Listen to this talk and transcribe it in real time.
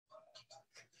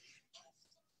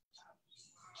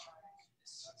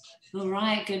All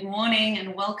right, good morning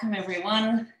and welcome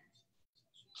everyone.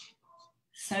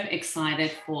 So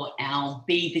excited for our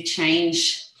Be the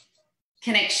Change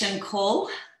connection call.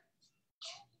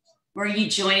 Where are you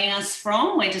joining us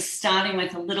from? We're just starting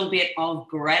with a little bit of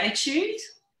gratitude.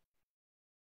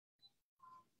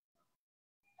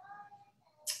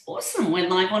 Awesome, we're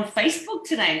live on Facebook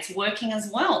today. It's working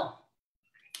as well.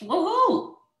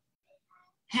 Woohoo!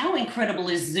 How incredible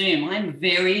is Zoom? I'm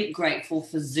very grateful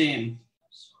for Zoom.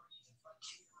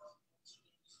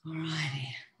 All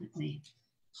righty, let me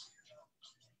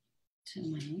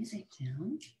turn my music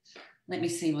down. Let me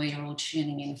see where you're all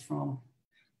tuning in from.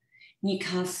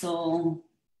 Newcastle.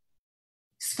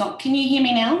 Scott, can you hear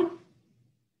me now?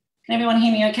 Can everyone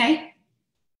hear me okay?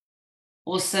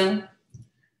 Awesome.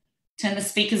 Turn the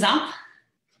speakers up.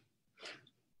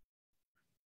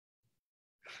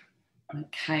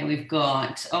 Okay, we've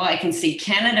got, I can see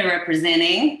Canada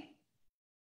representing.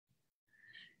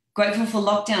 Grateful for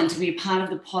lockdown to be a part of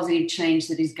the positive change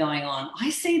that is going on. I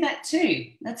see that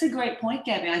too. That's a great point,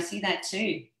 Gabby. I see that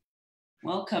too.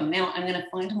 Welcome. Now I'm going to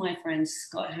find my friend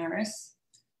Scott Harris.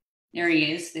 There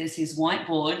he is. There's his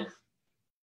whiteboard.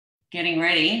 Getting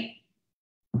ready.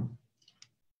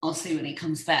 I'll see when he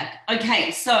comes back.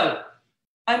 Okay, so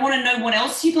I want to know what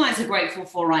else you guys are grateful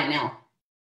for right now.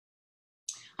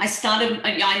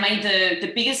 I made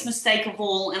the biggest mistake of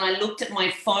all, and I looked at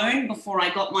my phone before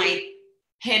I got my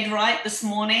head right this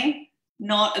morning.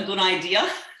 Not a good idea.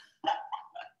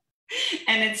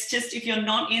 And it's just, if you're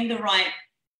not in the right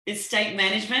estate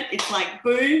management, it's like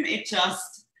boom, it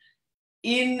just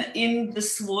in the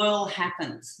swirl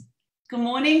happens. Good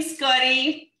morning,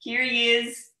 Scotty. Here he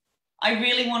is. I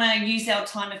really want to use our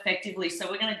time effectively, so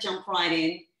we're going to jump right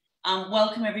in.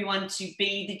 Welcome everyone to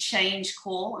Be the Change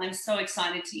call. I'm so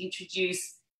excited to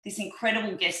introduce this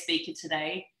incredible guest speaker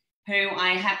today, who I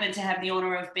happen to have the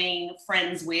honor of being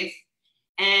friends with.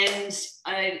 And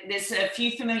there's a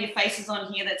few familiar faces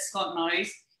on here that Scott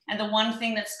knows. And the one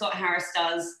thing that Scott Harris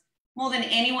does more than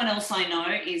anyone else I know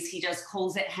is he just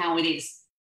calls it how it is.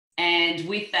 And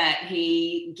with that,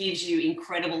 he gives you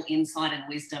incredible insight and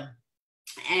wisdom.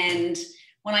 And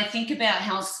when I think about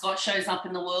how Scott shows up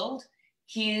in the world,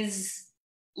 his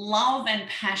love and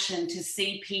passion to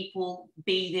see people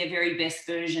be their very best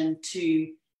version,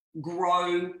 to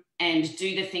grow and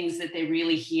do the things that they're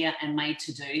really here and made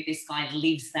to do. This guy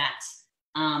lives that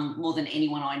more than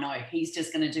anyone I know. He's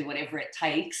just going to do whatever it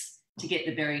takes to get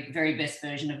the very, very best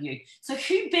version of you. So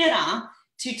who better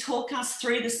to talk us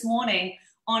through this morning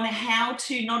on how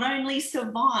to not only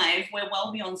survive, we're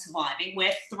well beyond surviving,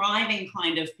 we're thriving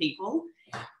kind of people.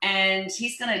 And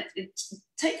he's going to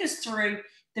take us through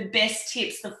the best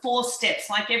tips, the 4 steps.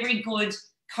 Like every good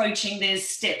coaching, there's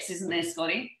steps, isn't there,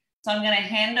 Scotty? So I'm going to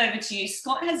hand over to you.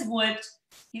 Scott has worked,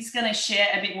 he's going to share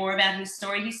a bit more about his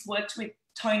story. He's worked with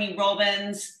Tony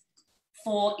Robbins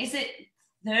for, is it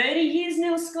 30 years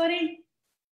now, Scotty?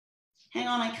 Hang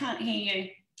on, I can't hear you.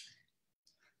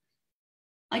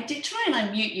 I did try and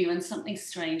unmute you and something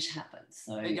strange happened.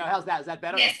 So there you go. How's that? Is that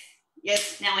better? Yes.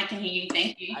 Yes, now I can hear you.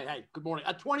 Thank you. Hey, good morning.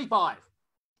 25.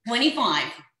 25.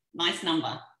 Nice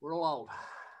number. We're all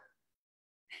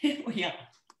old. We are.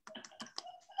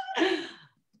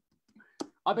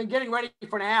 I've been getting ready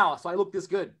for an hour, so I look this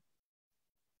good.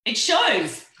 It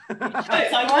shows.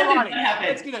 I wondered what happened.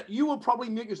 Let's get it. You will probably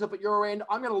mute yourself at your end.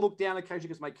 I'm going to look down occasionally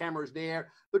because my camera is there.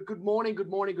 But good morning, good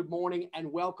morning, good morning,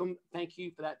 and welcome. Thank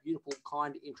you for that beautiful,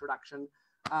 kind introduction.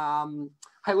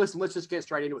 Hey, listen, let's just get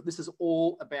straight into it. This is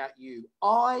all about you.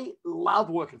 I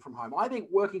love working from home. I think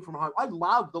working from home, I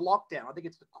love the lockdown. I think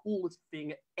it's the coolest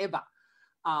thing ever.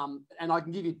 And I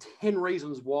can give you 10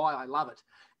 reasons why I love it.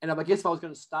 And I guess if I was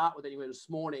going to start with anywhere this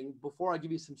morning, before I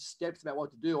give you some steps about what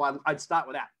to do, I'd start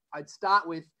with that. I'd start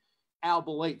with our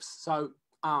beliefs. So,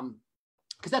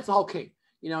 because that's the whole key,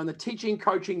 you know, in the teaching,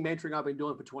 coaching, mentoring I've been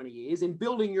doing for 20 years, in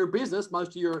building your business,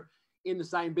 most of you are in the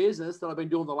same business that I've been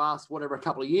doing the last, a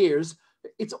couple of years,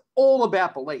 it's all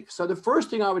about belief. So the first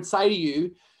thing I would say to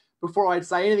you before I'd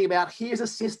say anything about here's a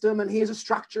system and here's a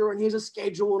structure and here's a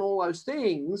schedule and all those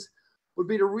things would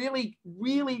be to really,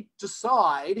 really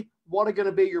decide what are going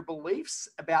to be your beliefs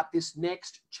about this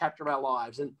next chapter of our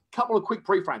lives. And a couple of quick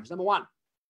pre-frames. Number 1,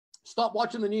 stop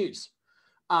watching the news.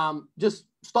 Just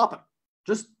stop it.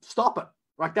 Just stop it.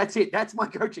 Like, that's it. That's my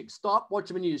coaching. Stop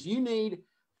watching the news. You need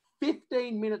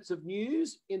 15 minutes of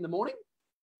news in the morning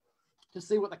to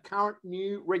see what the current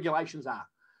new regulations are.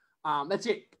 That's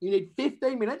it. You need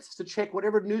 15 minutes to check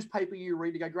whatever newspaper you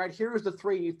read to go, great, here is the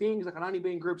 3 new things. I can only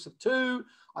be in groups of 2.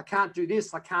 I can't do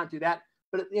this. I can't do that.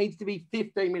 But it needs to be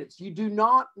 15 minutes. You do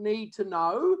not need to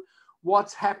know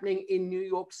what's happening in New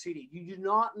York City. You do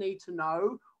not need to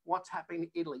know what's happening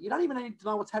in Italy. You don't even need to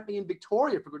know what's happening in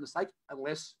Victoria, for goodness sake,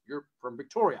 unless you're from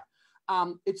Victoria.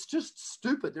 It's just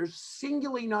stupid. There's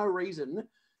singularly no reason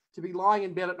to be lying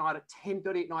in bed at night at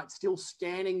 10:30 at night, still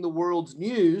scanning the world's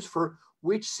news for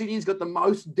which city's got the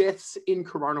most deaths in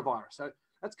coronavirus. So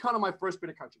that's kind of my first bit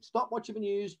of coaching. Stop watching the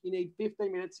news. You need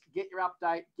 15 minutes, get your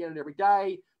update, get it every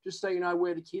day, just so you know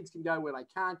where the kids can go, where they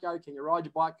can't go. Can you ride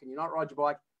your bike? Can you not ride your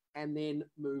bike? And then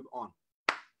move on.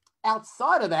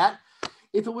 Outside of that,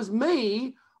 if it was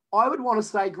me, I would want to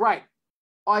say, great,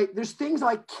 there's things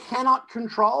I cannot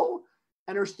control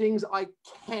and there's things I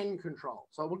can control.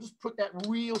 So we'll just put that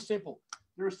real simple.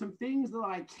 There are some things that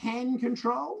I can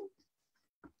control.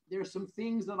 There are some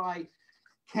things that I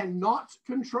cannot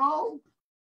control.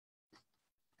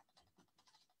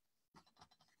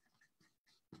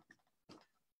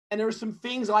 And there are some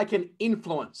things I can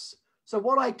influence. So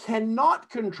what I cannot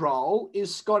control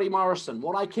is Scotty Morrison.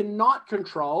 What I cannot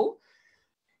control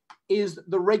is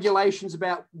the regulations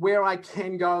about where I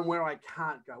can go and where I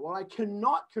can't go. What I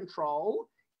cannot control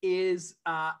is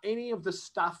any of the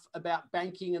stuff about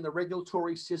banking and the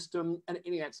regulatory system and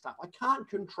any of that stuff. I can't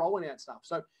control any of that stuff.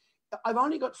 So I've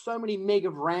only got so many meg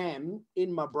of RAM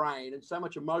in my brain and so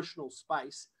much emotional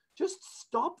space. Just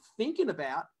stop thinking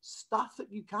about stuff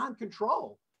that you can't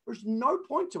control. There's no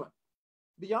point to it.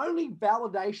 The only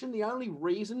validation, the only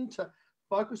reason to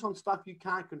focus on stuff you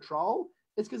can't control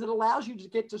is because it allows you to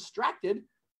get distracted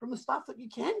from the stuff that you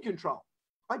can control.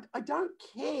 I don't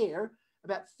care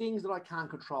about things that I can't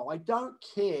control. I don't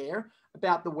care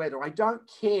about the weather. I don't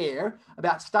care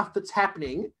about stuff that's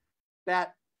happening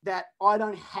that I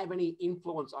don't have any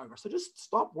influence over. So just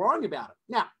stop worrying about it.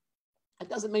 Now, it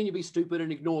doesn't mean you be stupid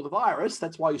and ignore the virus.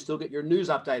 That's why you still get your news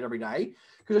update every day,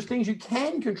 because there's things you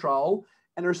can control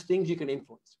and there's things you can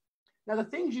influence. Now, the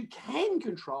things you can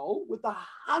control with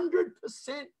 100%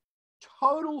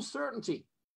 total certainty,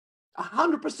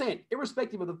 100%,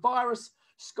 irrespective of the virus,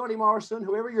 Scotty Morrison,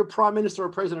 whoever your prime minister or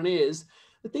president is,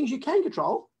 the things you can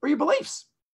control are your beliefs,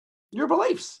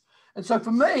 And so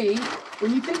for me,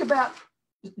 when you think about,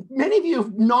 many of you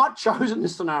have not chosen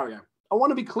this scenario. I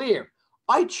want to be clear.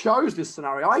 I chose this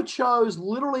scenario. I chose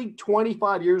literally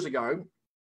 25 years ago.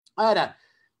 I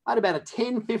had about a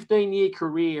 10, 15-year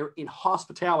career in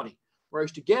hospitality, where I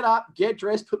used to get up, get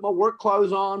dressed, put my work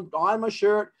clothes on, iron my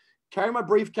shirt, carry my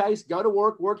briefcase, go to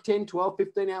work 10, 12,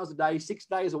 15 hours a day, 6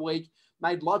 days a week,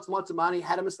 made lots and lots of money,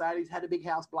 had a Mercedes, had a big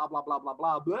house, blah, blah, blah, blah,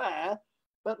 blah, blah.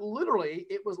 But literally,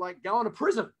 it was like going to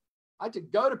prison. I had to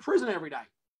go to prison every day.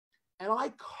 And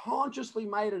I consciously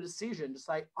made a decision to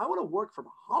say, I want to work from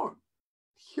home.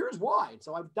 Here's why. And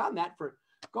so I've done that for,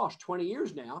 20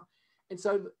 years now. And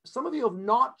so some of you have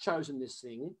not chosen this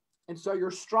thing. And so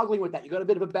you're struggling with that. You've got a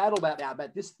bit of a battle about now,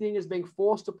 but this thing is being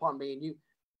forced upon me and you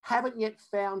haven't yet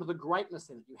found the greatness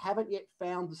in it. You haven't yet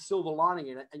found the silver lining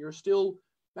in it. And you're still,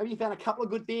 maybe you found a couple of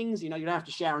good things. You don't have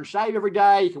to shower and shave every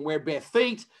day. You can wear bare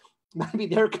feet. Maybe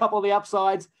there are a couple of the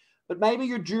upsides, but maybe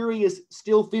your jury is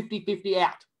still 50-50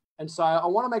 out. And so I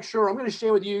want to make sure I'm going to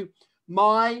share with you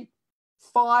my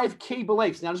 5 key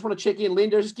beliefs. Now, I just want to check in.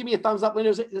 Linda, just give me a thumbs up.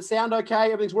 Linda, does it sound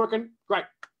okay? Everything's working? Great.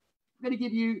 I'm going to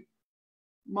give you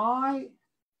my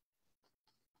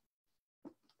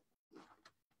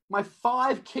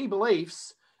 5 key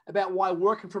beliefs about why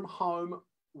working from home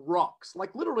rocks.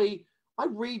 Like literally, I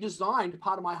redesigned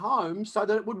part of my home so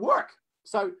that it would work.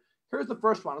 So here's the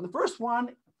first one. And the first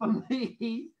one for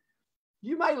me,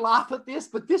 you may laugh at this,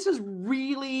 but this is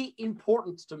really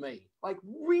important to me, like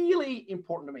really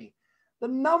important to me. The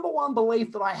number one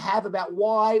belief that I have about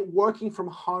why working from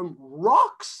home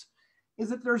rocks is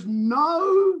that there's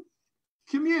no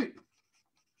commute.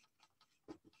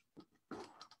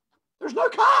 There's no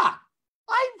car.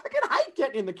 I freaking hate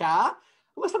getting in the car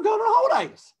unless I'm going on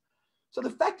holidays. So the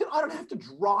fact that I don't have to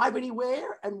drive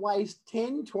anywhere and waste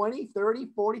 10, 20, 30,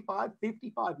 45,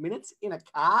 55 minutes in a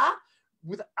car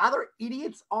with other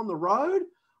idiots on the road,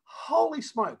 holy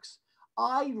smokes.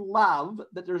 I love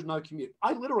that there's no commute.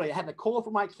 I had a call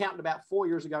from my accountant about 4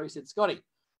 years ago. He said, Scotty,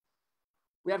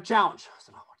 we have a challenge. I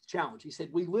said, oh, what's the challenge? He said,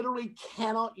 we literally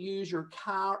cannot use your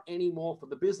car anymore for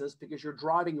the business because you're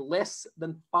driving less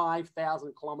than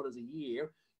 5,000 kilometers a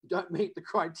year. You don't meet the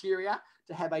criteria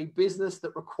to have a business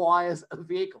that requires a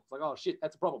vehicle. It's like, oh shit,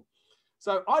 that's a problem.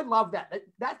 So I love that.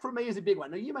 That for me is a big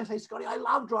one. Now you may say, Scotty, I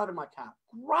love driving my car.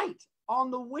 Great.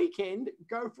 On the weekend,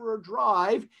 go for a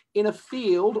drive in a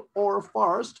field or a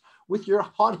forest with your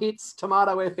hot hits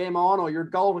Tomato FM on or your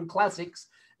golden classics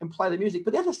and play the music.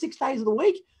 But the other 6 days of the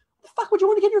week, what the fuck would you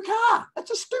want to get in your car?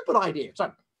 That's a stupid idea.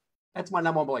 So that's my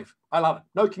number one belief. I love it.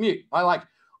 No commute. I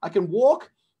can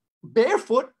walk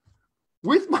barefoot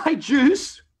with my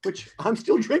juice which I'm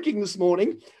still drinking this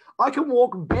morning, I can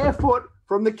walk barefoot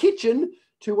from the kitchen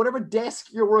to whatever desk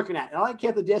you're working at. And I don't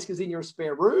care if the desk is in your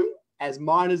spare room, as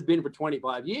mine has been for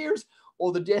 25 years,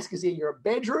 or the desk is in your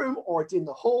bedroom, or it's in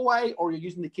the hallway, or you're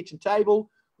using the kitchen table,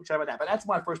 whichever that. But that's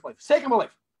my first belief. Second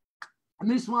belief, and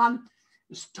this one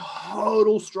is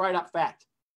total straight up fact.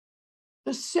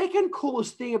 The second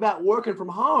coolest thing about working from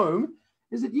home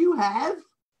is that you have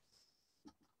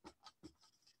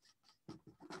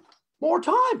more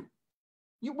time.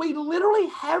 We literally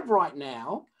have right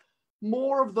now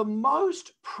more of the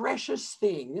most precious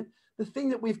thing, the thing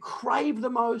that we've craved the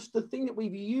most, the thing that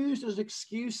we've used as an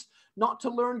excuse not to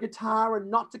learn guitar and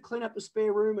not to clean up the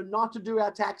spare room and not to do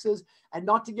our taxes and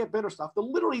not to get better stuff.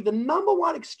 Literally the number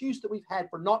one excuse that we've had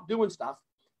for not doing stuff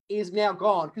is now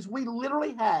gone because we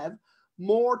literally have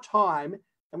more time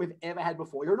than we've ever had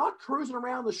before. You're not cruising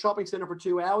around the shopping center for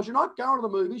 2 hours. You're not going to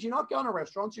the movies. You're not going to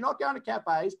restaurants. You're not going to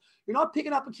cafes. You're not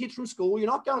picking up the kids from school. You're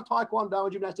not going to taekwondo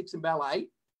and gymnastics and ballet.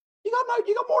 You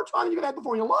got more time than you've had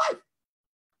before in your life.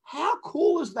 How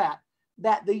cool is that?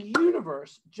 That the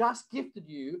universe just gifted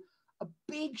you a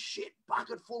big shit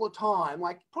bucket full of time,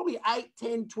 like probably 8,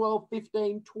 10, 12,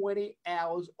 15, 20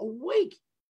 hours a week.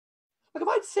 Like if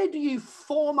I'd said to you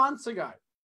 4 months ago,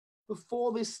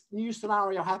 before this new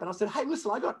scenario happened, I said, hey,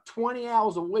 listen, I got 20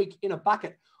 hours a week in a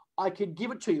bucket. I could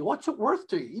give it to you. What's it worth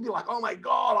to you? You'd be like, oh my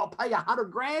God, I'll pay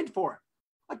 $100,000 for it.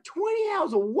 Like 20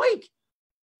 hours a week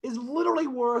is literally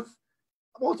worth,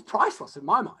 well, it's priceless in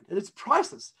my mind. And it's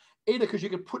priceless either because you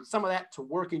could put some of that to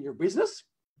work in your business,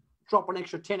 drop an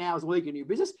extra 10 hours a week in your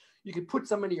business. You could put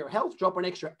some into your health, drop an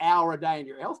extra hour a day into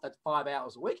your health. That's 5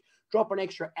 hours a week. Drop an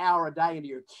extra hour a day into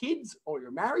your kids or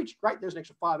your marriage. Great. There's an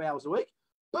extra 5 hours a week.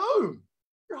 Boom,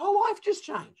 your whole life just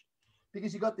changed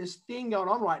because you got this thing going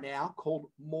on right now called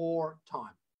more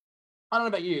time. I don't know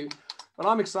about you, but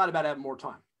I'm excited about having more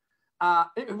time.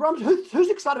 Who's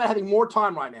excited about having more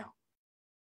time right now?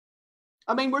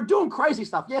 I mean, we're doing crazy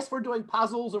stuff. Yes, we're doing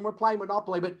puzzles and we're playing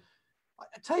Monopoly, but I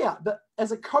tell you,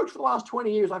 as a coach for the last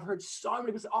 20 years, I've heard so many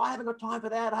people say, oh, I haven't got time for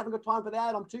that. I haven't got time for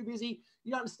that. I'm too busy.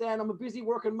 You don't understand. I'm a busy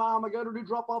working mom. I got to do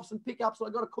drop-offs and pickups. So I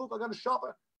got to cook. I got to shop.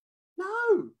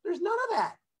 No, there's none of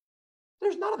that.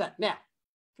 There's none of that. Now,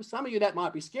 for some of you, that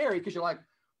might be scary because you're like,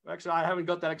 well, actually, I haven't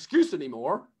got that excuse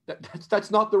anymore.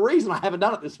 That's not the reason I haven't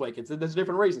done it this week. There's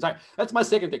different reasons. Right, that's my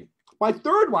second thing. My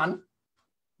third one,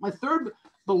 my third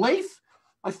belief,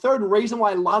 my third reason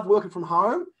why I love working from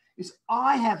home is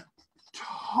I have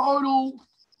total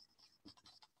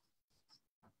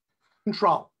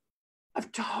control. I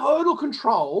have total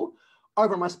control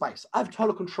over my space. I have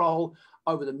total control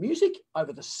over the music,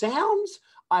 over the sounds.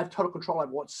 I have total control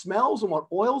over what smells and what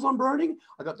oils I'm burning.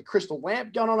 I got the crystal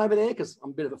lamp going on over there because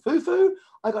I'm a bit of a foo-foo.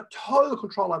 I got total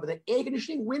control over the air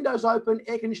conditioning, windows open,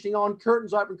 air conditioning on,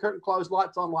 curtains open, curtain closed,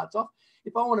 lights on, lights off.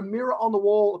 If I want a mirror on the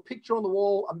wall, a picture on the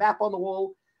wall, a map on the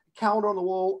wall, a calendar on the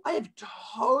wall, I have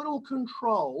total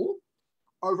control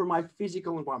over my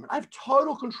physical environment. I have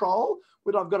total control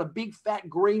whether I've got a big, fat,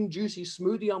 green, juicy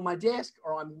smoothie on my desk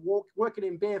or I'm working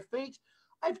in bare feet.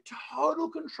 I have total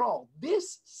control.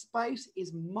 This space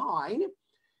is mine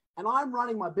and I'm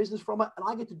running my business from it and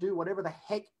I get to do whatever the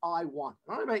heck I want.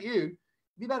 I don't know about you.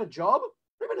 If you've had a job,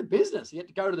 or even a business, you had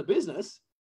to go to the business.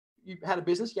 You had a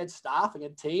business, you had staff and you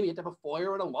had a team, you had to have a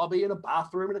foyer and a lobby and a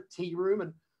bathroom and a tea room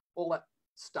and all that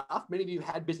stuff. Many of you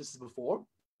have had businesses before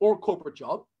or a corporate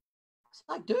job. It's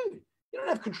like, dude, you don't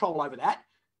have control over that.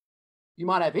 You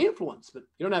might have influence, but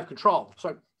you don't have control.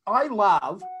 So I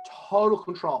love total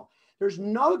control. There's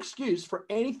no excuse for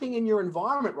anything in your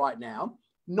environment right now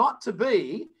not to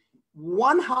be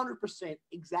 100%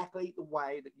 exactly the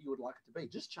way that you would like it to be.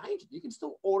 Just change it. You can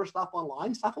still order stuff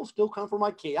online. Stuff will still come from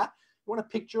IKEA. You want a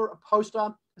picture, a poster.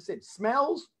 I said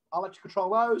smells. I like to control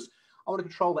those. I want to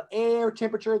control the air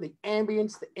temperature, the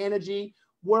ambience, the energy,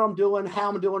 what I'm doing, how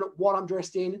I'm doing it, what I'm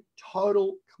dressed in.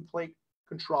 Total, complete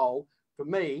control. For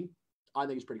me, I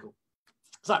think it's pretty cool.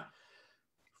 So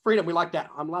freedom, we like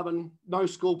that. I'm loving no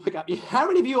school pickup. How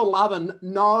many of you are loving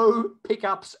no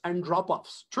pickups and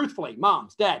drop-offs? Truthfully,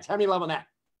 moms, dads, how many are loving that?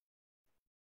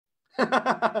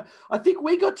 I think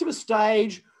we got to a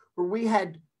stage where we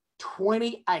had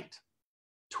 28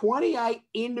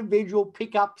 individual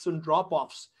pickups and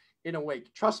drop-offs in a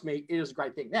week. Trust me, it is a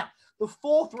great thing. Now, the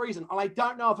fourth reason, and I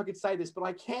don't know if I could say this, but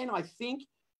I think,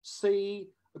 see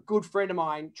a good friend of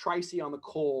mine, Tracy, on the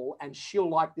call, and she'll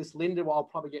like this. Linda, I'll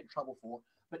probably get in trouble for.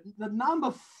 But the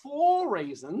number 4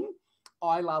 reason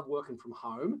I love working from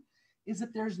home is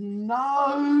that there's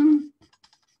no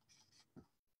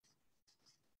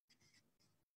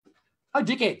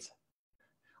dickheads.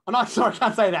 I'm not sorry, I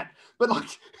can't say that. But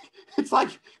like, it's like,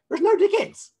 there's no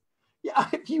dickheads. Yeah,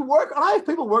 if you work, and I have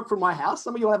people work from my house.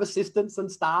 Some of you have assistants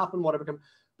and staff and whatever,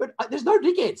 but there's no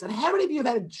dickheads. And how many of you have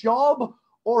had a job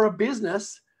or a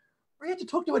business where you have to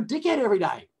talk to a dickhead every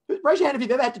day? Raise your hand if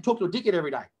you've ever had to talk to a dickhead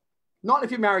every day. Not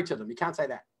if you're married to them. You can't say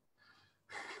that.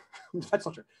 That's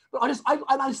not true. But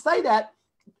I say that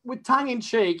with tongue in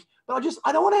cheek, but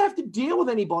I don't want to have to deal with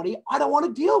anybody I don't want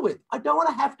to deal with. I don't want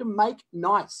to have to make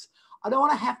nice. I don't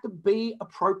want to have to be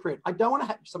appropriate. I don't want to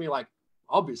have, some of you like,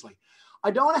 obviously,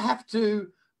 I don't want to have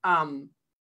to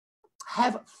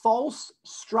have false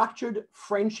structured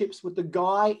friendships with the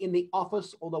guy in the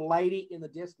office or the lady in the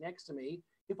desk next to me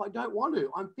if I don't want to.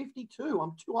 I'm 52.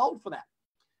 I'm too old for that.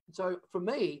 So for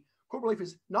me, core belief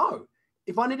is no.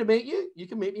 If I need to meet you, you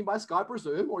can meet me by Skype or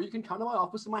Zoom, or you can come to my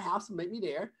office in my house and meet me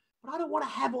there. But I don't want to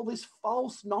have all this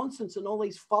false nonsense and all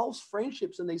these false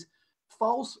friendships and these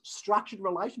false structured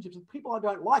relationships with people I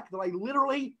don't like, that I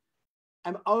literally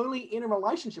am only in a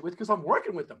relationship with because I'm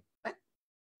working with them. I'm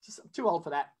too old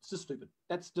for that. It's just stupid.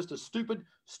 That's just a stupid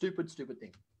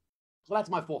thing. So that's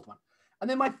my fourth one. And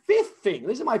then my fifth thing,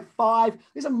 these are my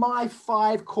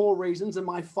five core reasons and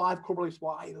my 5 core beliefs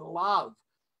why I love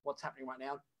what's happening right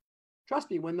now. Trust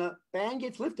me, when the ban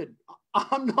gets lifted,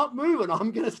 I'm not moving.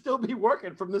 I'm going to still be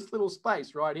working from this little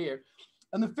space right here.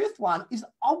 And the fifth one is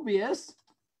obvious,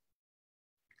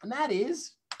 and that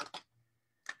is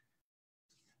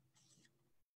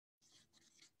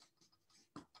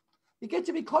you get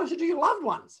to be closer to your loved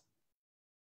ones.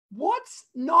 What's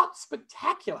not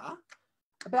spectacular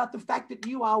about the fact that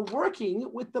you are working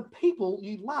with the people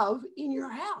you love in your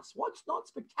house? What's not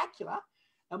spectacular?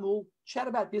 And we'll chat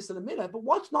about this in a minute, but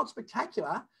what's not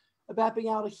spectacular about being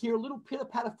able to hear little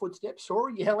pitter-patter footsteps or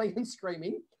yelling and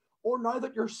screaming, or know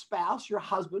that your spouse, your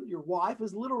husband, your wife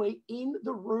is literally in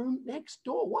the room next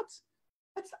door?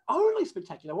 That's only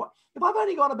spectacular. What if I've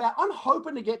only got I'm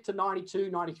hoping to get to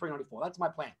 92, 93, 94. That's my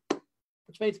plan,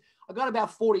 which means I've got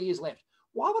about 40 years left.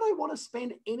 Why would I want to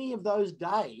spend any of those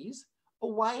days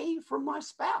away from my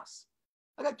spouse?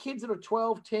 I got kids that are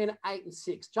 12, 10, 8, and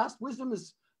 6. Just Wisdom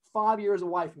is 5 years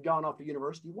away from going off to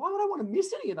university. Why would I want to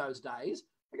miss any of those days?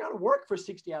 I go to work for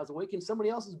 60 hours a week in somebody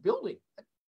else's building.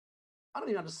 I don't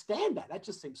even understand that. That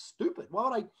just seems stupid. Why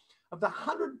would I, of the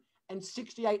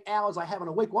 168 hours I have in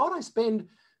a week, why would I spend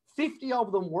 50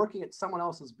 of them working at someone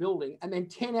else's building and then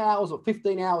 10 hours or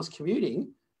 15 hours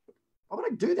commuting? Why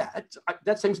would I do that?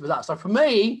 That seems bizarre. So for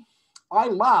me, I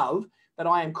love that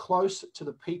I am close to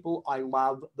the people I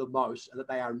love the most and that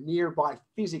they are nearby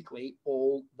physically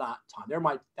all that time.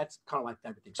 That's kind of my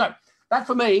favorite thing. So that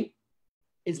for me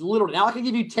is literally, now I can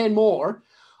give you 10 more.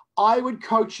 I would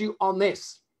coach you on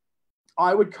this.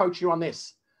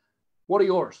 What are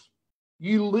yours?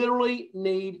 You literally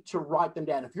need to write them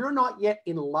down. If you're not yet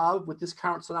in love with this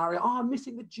current scenario, I'm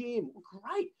missing the gym. Well,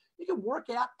 great. You can work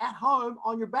out at home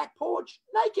on your back porch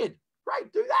naked.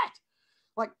 Great, do that.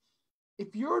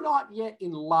 If you're not yet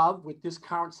in love with this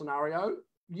current scenario,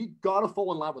 you got to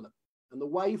fall in love with it. And the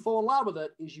way you fall in love with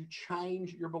it is you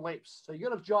change your beliefs. So you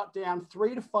got to jot down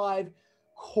 3 to 5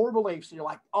 core beliefs. So you're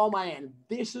like, oh man,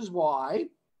 this is why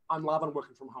I'm loving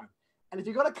working from home. And if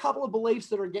you've got a couple of beliefs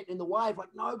that are getting in the way of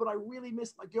like, no, but I really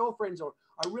miss my girlfriends, or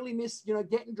I really miss,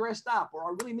 getting dressed up, or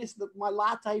I really miss my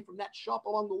latte from that shop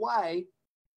along the way,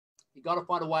 you got to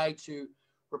find a way to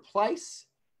replace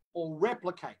or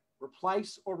replicate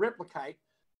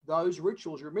those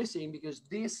rituals you're missing, because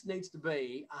this needs to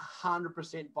be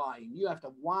 100% buy-in. You have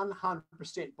to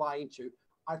 100% buy into,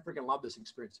 I freaking love this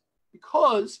experience,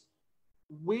 because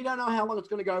we don't know how long it's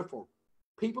going to go for.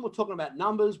 People are talking about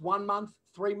numbers, 1 month,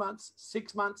 3 months,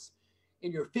 6 months.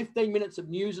 In your 15 minutes of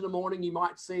news in the morning, you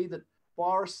might see that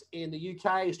Boris in the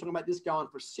UK is talking about this going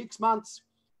for 6 months.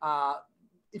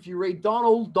 If you read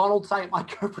Donald saying it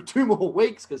might go for 2 more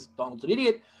weeks because Donald's an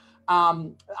idiot.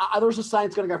 Others are saying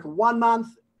it's going to go for 1 month.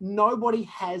 Nobody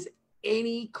has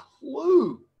any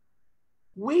clue.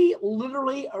 We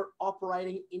literally are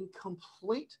operating in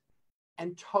complete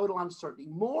and total uncertainty,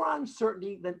 more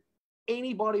uncertainty than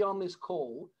anybody on this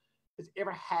call has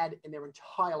ever had in their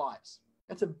entire lives.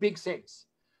 That's a big sense.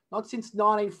 Not since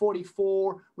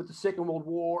 1944 with the Second World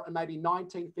War, and maybe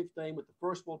 1915 with the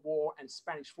First World War and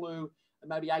Spanish flu, and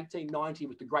maybe 1890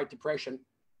 with the Great Depression,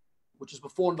 which is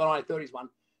before the 1930s one,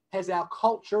 has our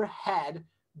culture had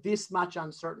this much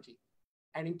uncertainty.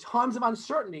 And in times of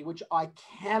uncertainty, which I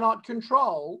cannot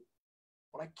control,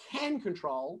 what I can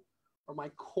control are my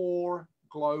core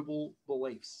global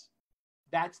beliefs.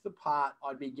 That's the part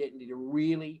I'd be getting you to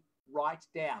really write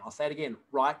down. I'll say it again,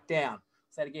 write down.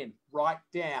 Say it again, write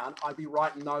down. I'd be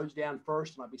writing those down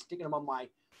first, and I'd be sticking them on my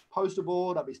poster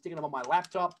board. I'd be sticking them on my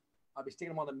laptop. I'd be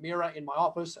sticking them on the mirror in my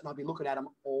office, and I'd be looking at them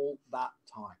all that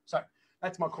time. So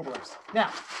That's my corporate life. Now,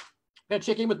 I'm going to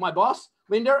check in with my boss.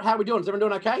 Linda, how are we doing? Is everyone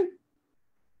doing okay?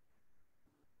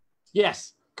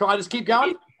 Yes. Can I just keep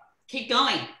going? Keep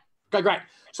going. Okay, great.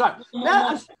 So now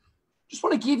I just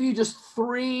want to give you just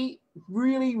 3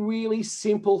 really, really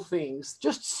simple things,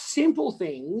 just simple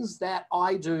things that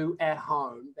I do at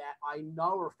home that I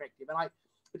know are effective. And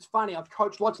it's funny, I've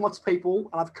coached lots and lots of people,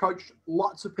 and I've coached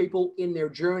lots of people in their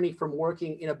journey from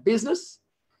working in a business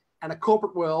and a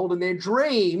corporate world. And their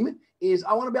dream is,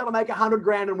 I want to be able to make 100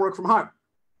 grand and work from home.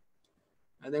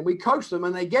 And then we coach them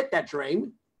and they get that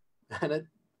dream, and it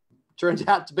turns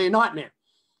out to be a nightmare,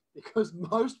 because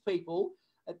most people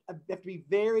have to be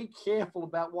very careful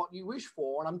about what you wish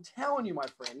for. And I'm telling you, my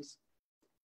friends,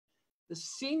 the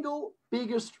single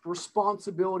biggest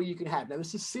responsibility you can have, now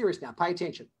this is serious now, pay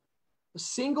attention. The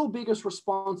single biggest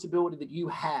responsibility that you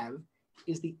have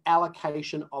is the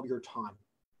allocation of your time.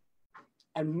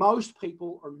 And most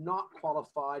people are not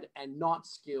qualified and not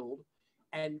skilled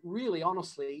and really,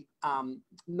 honestly,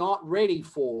 not ready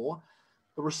for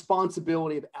the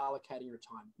responsibility of allocating your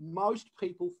time. Most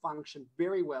people function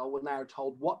very well when they are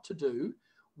told what to do,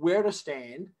 where to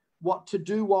stand, what to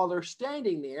do while they're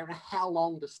standing there, and how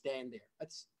long to stand there.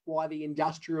 That's why the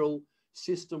industrial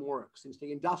system works. Since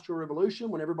the Industrial Revolution,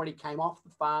 when everybody came off the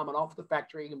farm and off the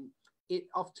factory and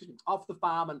off the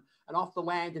farm and off the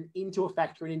land and into a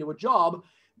factory and into a job,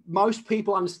 most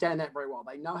people understand that very well.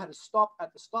 They know how to stop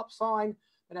at the stop sign.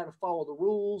 They know how to follow the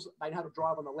rules. They know how to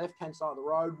drive on the left-hand side of the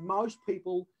road. Most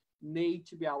people need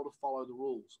to be able to follow the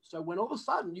rules. So when all of a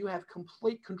sudden you have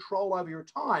complete control over your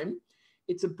time,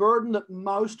 it's a burden that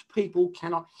most people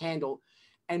cannot handle.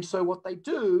 And so what they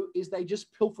do is they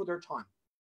just pilfer their time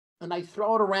and they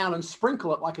throw it around and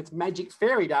sprinkle it like it's magic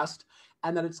fairy dust,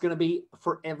 and that it's going to be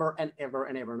forever and ever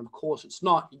and ever. And of course it's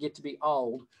not. You get to be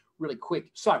old really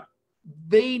quick. So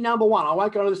the number one, I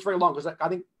won't go into this very long because I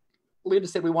think Linda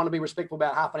said we want to be respectful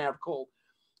about half an hour of call,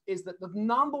 is that the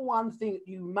number one thing that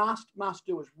you must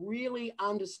do is really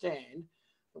understand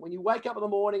that when you wake up in the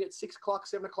morning at 6 o'clock,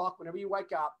 7 o'clock, whenever you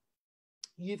wake up,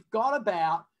 you've got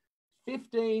about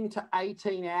 15 to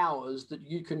 18 hours that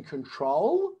you can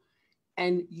control,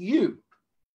 and you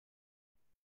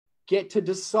get to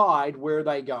decide where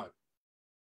they go.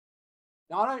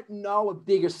 Now, I don't know a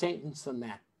bigger sentence than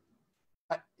that.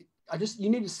 You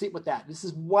need to sit with that. This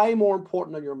is way more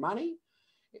important than your money.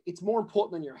 It's more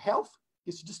important than your health.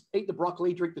 You just eat the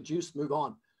broccoli, drink the juice, move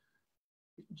on.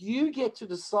 You get to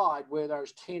decide where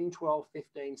those 10, 12,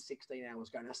 15, 16 hours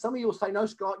go. Now, some of you will say, no,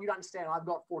 Scott, you don't understand. I've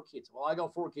got 4 kids. Well, I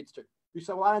got 4 kids too. You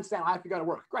say, well, I understand. I have to go to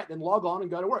work. Great. Then log on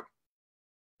and go to work.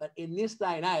 But in this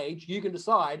day and age, you can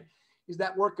decide, is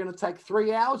that work going to take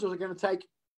 3 hours or is it going to take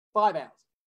 5 hours?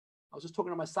 I was just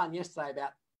talking to my son yesterday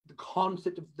about the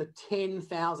concept of the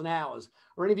 10,000 hours.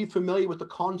 Are any of you familiar with the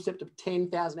concept of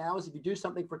 10,000 hours? If you do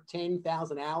something for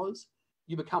 10,000 hours,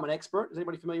 you become an expert. Is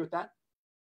anybody familiar with that?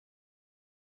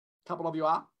 A couple of you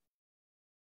are.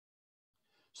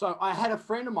 So I had a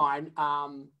friend of mine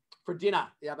for dinner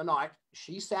the other night.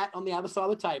 She sat on the other side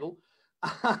of the table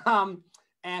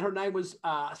and her name was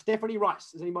Stephanie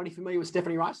Rice. Is anybody familiar with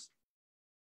Stephanie Rice?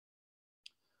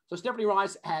 So Stephanie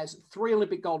Rice has 3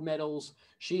 Olympic gold medals.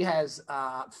 She has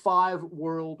 5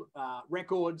 world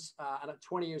records, and at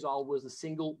 20 years old was the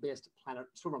single best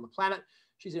swimmer on the planet.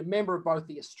 She's a member of both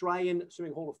the Australian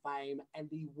Swimming Hall of Fame and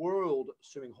the World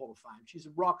Swimming Hall of Fame. She's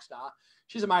a rock star.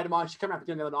 She's a mate of mine. She came out for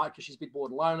dinner the other night because she's a bit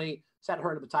bored and lonely, sat her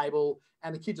under the table,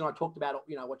 and the kids and I talked about,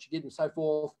 you know, what she did and so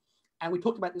forth. And we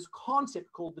talked about this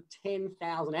concept called the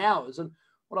 10,000 hours. And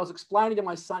what I was explaining to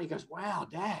my son, he goes, wow,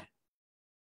 Dad,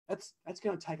 that's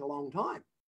going to take a long time.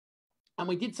 And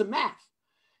we did some math.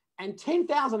 And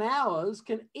 10,000 hours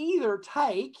can either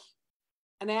take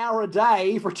an hour a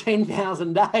day for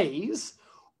 10,000 days,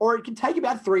 or it can take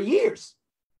about 3 years.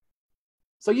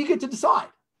 So you get to decide.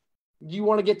 Do you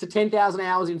want to get to 10,000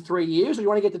 hours in 3 years, or do you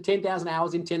want to get to 10,000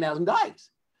 hours in 10,000 days?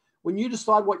 When you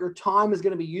decide what your time is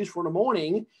going to be used for in the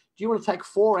morning, do you want to take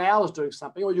 4 hours doing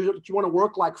something, or do you want to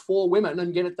work like 4 women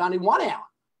and get it done in 1 hour?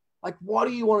 Like, what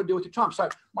do you want to do with your time? So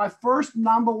my first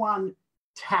number one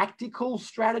tactical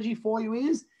strategy for you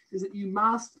is that you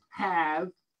must have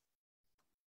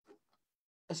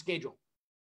a schedule.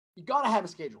 You got to have a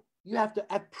schedule. You have to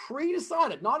have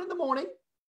pre-decided, not in the morning,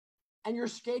 and your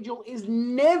schedule is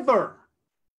never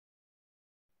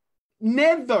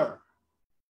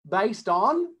based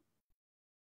on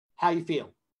how you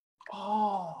feel.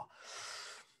 Oh,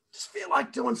 just feel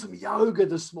like doing some yoga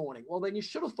this morning. Well, then you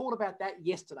should have thought about that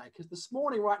yesterday, because this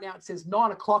morning right now it says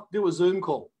 9 o'clock, do a Zoom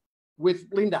call with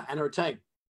Linda and her team.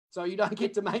 So you don't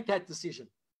get to make that decision.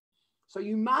 So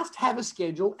you must have a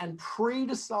schedule and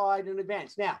pre-decide in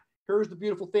advance. Now, here's the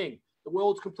beautiful thing. The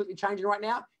world's completely changing right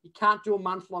now. You can't do a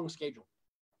month-long schedule.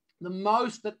 The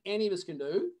most that any of us can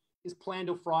do is plan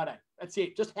till Friday. That's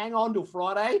it. Just hang on till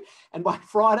Friday. And by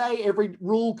Friday, every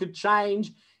rule could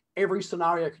change. Every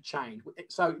scenario could change.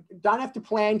 So don't have to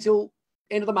plan till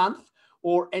end of the month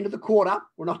or end of the quarter.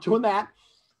 We're not doing that.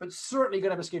 But certainly you're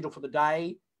going to have a schedule for the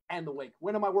day and the week.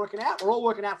 When am I working out? We're all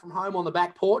working out from home on the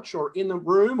back porch or in the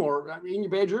room or in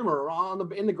your bedroom or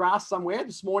in the grass somewhere.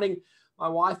 This morning, my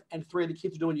wife and 3 of the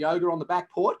kids are doing yoga on the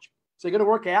back porch. So you're going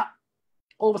to work out.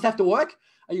 All of us have to work.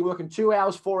 Are you working 2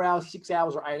 hours, 4 hours, 6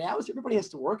 hours, or 8 hours? Everybody has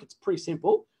to work. It's pretty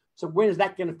simple. So when is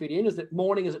that going to fit in? Is it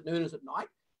morning? Is it noon? Is it night?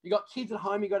 You got kids at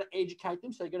home. You got to educate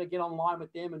them. So you got to get online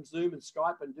with them and Zoom and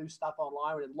Skype and do stuff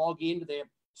online and log into their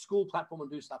school platform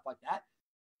and do stuff like that.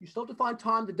 You still have to find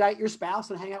time to date your spouse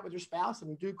and hang out with your spouse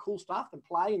and do cool stuff and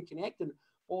play and connect and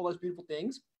all those beautiful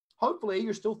things. Hopefully,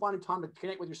 you're still finding time to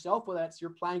connect with yourself, whether that's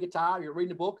you're playing guitar, you're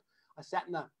reading a book. I sat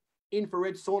in the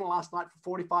infrared sauna last night for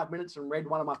 45 minutes and read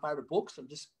one of my favorite books and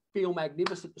just feel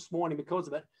magnificent this morning because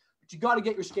of it. But you got to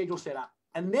get your schedule set up.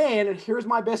 And then, and here's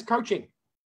my best coaching.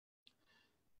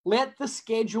 Let the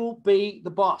schedule be the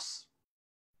boss.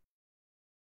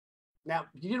 Now,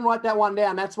 if you didn't write that one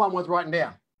down, that's one worth writing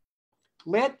down.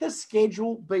 Let the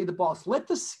schedule be the boss. Let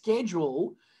the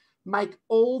schedule make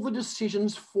all the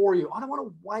decisions for you. I don't want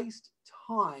to waste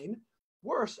time.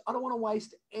 Worse, I don't want to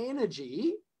waste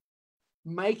energy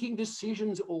making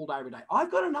decisions all day, every day.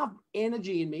 I've got enough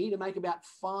energy in me to make about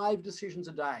 5 decisions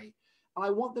a day. And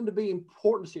I want them to be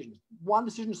important decisions. One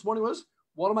decision this morning was,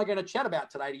 what am I going to chat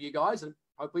about today to you guys? And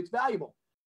hopefully it's valuable.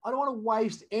 I don't want to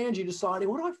waste energy deciding,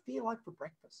 what do I feel like for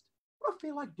breakfast? What do I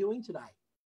feel like doing today?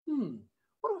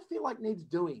 What do I feel like needs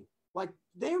doing? Like,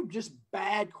 they're just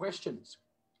bad questions.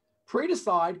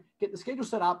 Pre-decide, get the schedule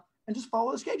set up, and just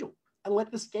follow the schedule and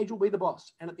let the schedule be the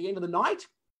boss. And at the end of the night,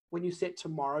 when you set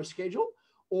tomorrow's schedule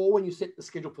or when you set the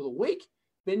schedule for the week,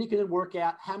 then you can work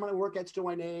out how many workouts do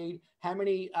I need, how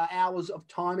many hours of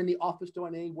time in the office do I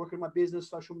need, working my business,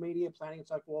 social media, planning, and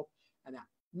so forth. And now,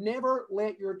 never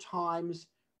let your times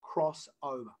cross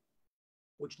over,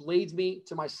 which leads me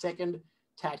to my second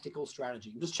tactical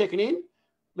strategy. I'm just checking in.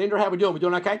 Linda, how are we doing? We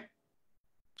doing okay?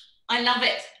 I love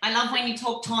it. I love when you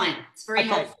talk time. It's very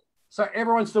helpful. So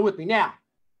everyone's still with me. Now,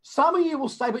 some of you will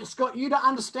say, but Scott, you don't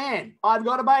understand. I've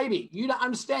got a baby. You don't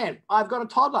understand. I've got a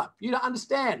toddler. You don't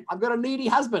understand. I've got a needy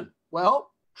husband.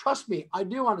 Well, trust me, I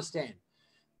do understand.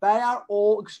 They are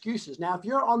all excuses. Now, if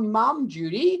you're on mum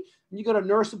duty and you got to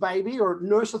nurse a baby or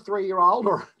nurse a 3-year-old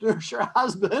or nurse your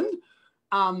husband,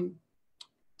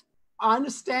 I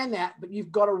understand that, but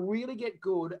you've got to really get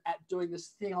good at doing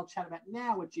this thing I'll chat about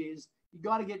now, which is you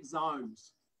got to get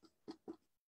zones.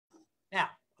 Now,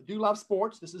 I do love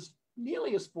sports. This is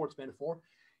nearly a sports metaphor.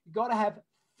 You got to have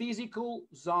physical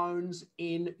zones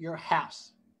in your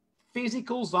house.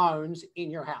 Physical zones in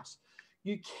your house.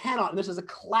 You cannot, and this is a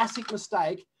classic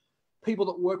mistake people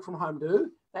that work from home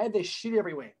do. They have their shit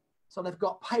everywhere. So they've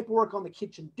got paperwork on the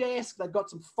kitchen desk. They've got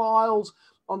some files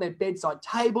on their bedside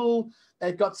table.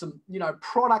 They've got some,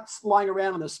 products lying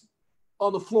around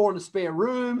on the floor in the spare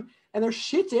room, and there's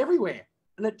shit everywhere.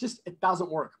 And it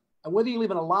doesn't work. And whether you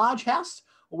live in a large house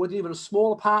or whether you live in a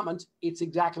small apartment, it's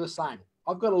exactly the same.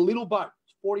 I've got a little boat.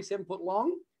 It's 47 foot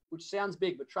long, which sounds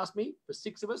big, but trust me, for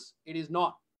 6 of us, it is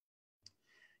not.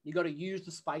 You got to use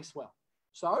the space well.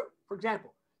 So, for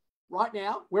example, right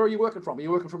now, where are you working from? Are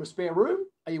you working from a spare room?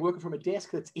 Are you working from a desk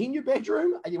that's in your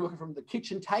bedroom? Are you working from the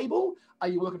kitchen table? Are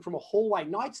you working from a hallway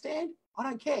nightstand? I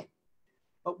don't care.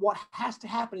 But what has to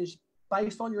happen is,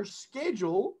 based on your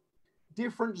schedule,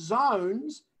 different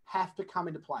zones have to come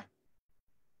into play.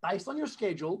 Based on your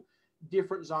schedule,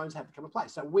 different zones have to come into play.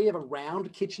 So we have a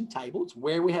round kitchen table. It's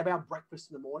where we have our breakfast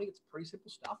in the morning. It's pretty simple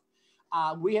stuff.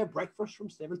 We have breakfast from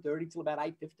 7:30 till about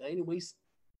 8:15, and we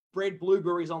spread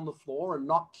blueberries on the floor and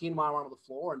knock quinoa on the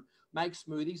floor and make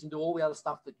smoothies and do all the other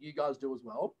stuff that you guys do as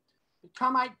well. But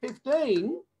come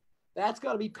 8:15, that's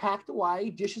got to be packed away,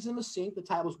 dishes in the sink, the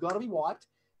table's got to be wiped,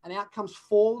 and out comes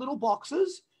 4 little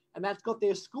boxes, and that's got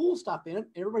their school stuff in it.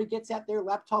 Everybody gets out their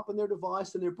laptop and their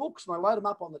device and their books, and I load them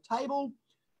up on the table,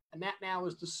 and that now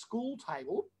is the school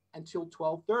table until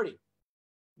 12:30.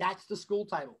 That's the school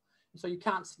table. And so you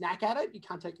can't snack at it. You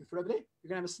can't take your food over there. You're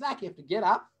going to have a snack. You have to get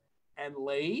up and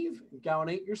leave and go and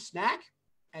eat your snack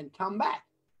and come back.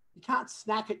 You can't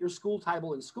snack at your school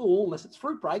table in school unless it's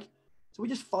fruit break. So we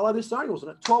just follow this zone rules.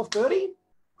 And at 12:30,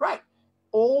 great.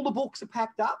 All the books are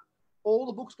packed up. All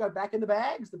the books go back in the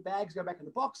bags. The bags go back in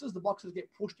the boxes. The boxes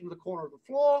get pushed into the corner of the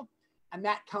floor. And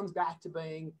that comes back to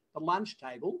being the lunch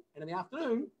table. And in the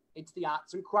afternoon, it's the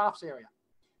arts and crafts area.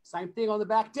 Same thing on the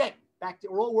back deck.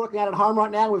 we're all working out at home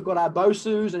right now. We've got our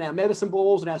BOSUs and our medicine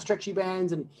balls and our stretchy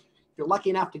bands. And if you're lucky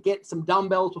enough to get some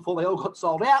dumbbells before they all got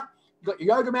sold out, you've got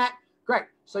your yoga mat. Great.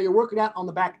 So you're working out on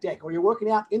the back deck or you're working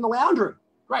out in the lounge room.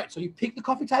 Great. So you pick the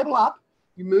coffee table up,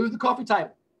 you move the coffee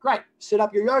table. Great. Set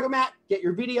up your yoga mat, get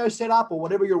your video set up or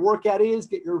whatever your workout is,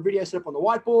 get your video set up on the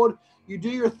whiteboard. You do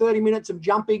your 30 minutes of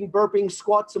jumping, burping,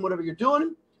 squats and whatever you're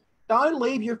doing. Don't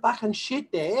leave your fucking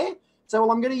shit there. Say,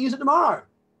 well, I'm going to use it tomorrow.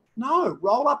 No,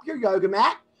 roll up your yoga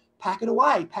mat, pack it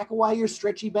away. Pack away your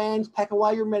stretchy bands, pack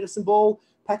away your medicine ball,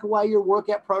 pack away your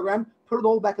workout program, put it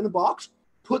all back in the box,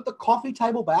 put the coffee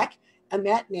table back, and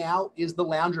that now is the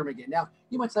lounge room again. Now,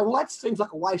 you might say, well, that seems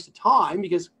like a waste of time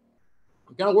because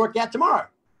I'm going to work out tomorrow.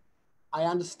 I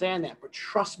understand that, but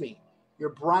trust me, your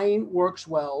brain works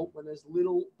well when there's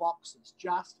little boxes.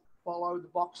 Just follow the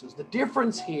boxes. The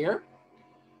difference here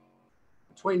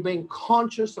between being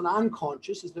conscious and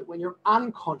unconscious is that when you're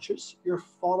unconscious, you're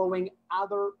following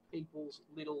other people's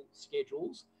little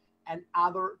schedules and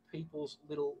other people's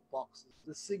little boxes.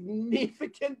 The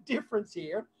significant difference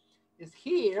here is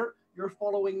here, you're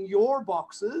following your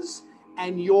boxes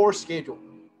and your schedule.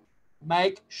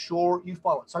 Make sure you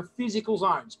follow it. So physical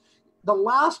zones. The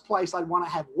last place I'd want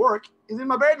to have work is in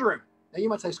my bedroom. Now you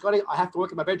might say, Scotty, I have to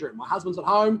work in my bedroom. My husband's at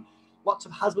home. Lots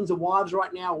of husbands and wives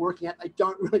right now are working out. They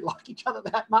don't really like each other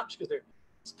that much because they're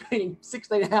spending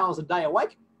 16 hours a day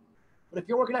awake. But if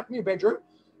you're working out from your bedroom,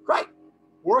 great.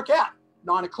 Work out.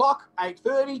 9 o'clock,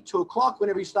 8:30, 2 o'clock,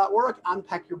 whenever you start work,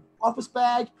 unpack your office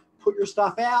bag, put your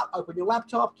stuff out, open your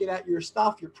laptop, get out your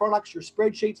stuff, your products, your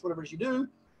spreadsheets, whatever it is you do.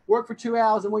 Work for 2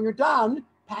 hours. And when you're done,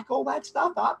 pack all that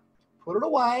stuff up, put it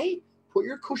away, put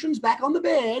your cushions back on the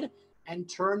bed, and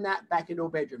turn that back into a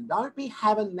bedroom. Don't be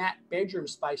having that bedroom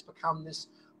space become this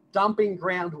dumping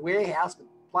ground warehouse with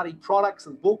bloody products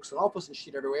and books and office and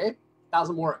shit everywhere.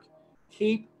 Doesn't work.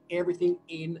 Keep everything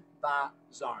in the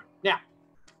zone. Now,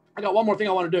 I got one more thing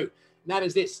I want to do, and that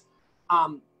is this.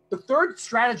 The third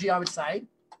strategy I would say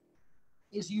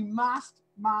is you must,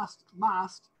 I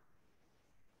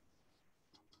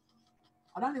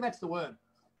don't think that's the word.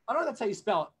 I don't know if that's how you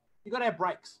spell it. You got to have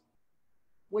breaks.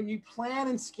 When you plan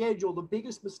and schedule, the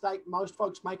biggest mistake most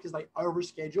folks make is they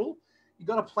overschedule. You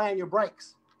got to plan your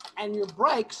breaks. And your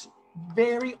breaks,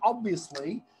 very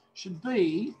obviously, should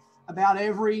be about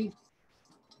every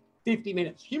 50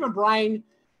 minutes. Human brain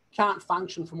can't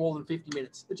function for more than 50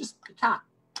 minutes. It can't.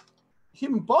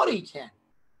 Human body can.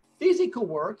 Physical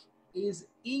work is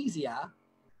easier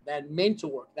than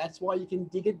mental work. That's why you can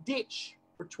dig a ditch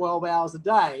for 12 hours a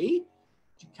day.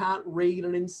 You can't read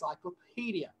an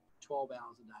encyclopedia 12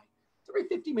 hours a day. So every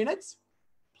 50 minutes,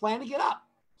 plan to get up,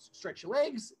 stretch your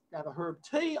legs, have a herb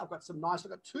tea. I've got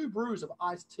 2 brews of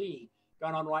iced tea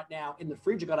going on right now in the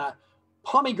fridge. I've got a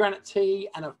pomegranate tea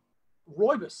and a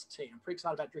rooibos tea. I'm pretty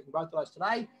excited about drinking both of those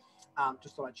today.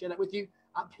 Just thought I'd share that with you.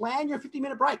 Plan your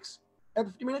 50-minute breaks.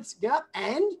 Every 50 minutes, get up.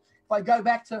 And if I go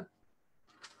back to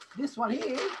this one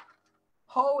here,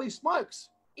 holy smokes,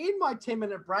 in my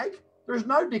 10-minute break, there's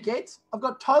no dickheads. I've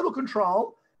got total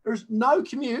control. There's no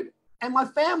commute. And my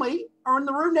family are in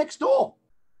the room next door.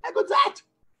 How good's that?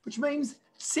 Which means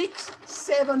 6,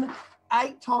 7,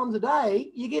 8 times a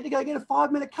day, you get to go get a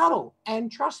 5-minute cuddle.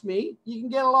 And trust me, you can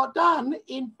get a lot done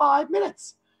in 5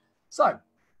 minutes. So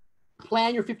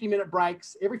plan your 50-minute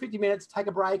breaks. Every 50 minutes, take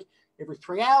a break. Every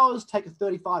 3 hours, take a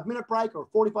 35-minute break or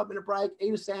a 45-minute break.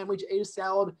 Eat a sandwich, eat a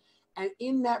salad. And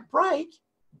in that break,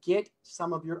 get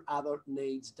some of your other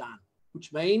needs done,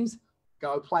 which means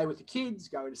go play with the kids,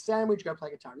 go eat a sandwich, go play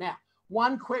guitar. Now,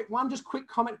 one quick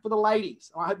comment for the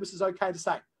ladies. I hope this is okay to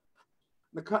say.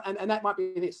 And that might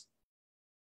be this.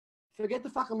 Forget the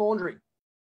fucking laundry.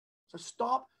 So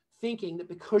stop thinking that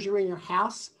because you're in your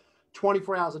house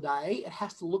 24 hours a day, it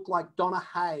has to look like Donna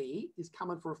Hay is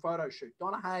coming for a photo shoot.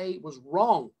 Donna Hay was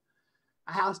wrong.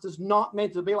 A house does not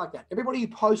meant to be like that. Everybody who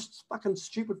posts fucking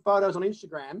stupid photos on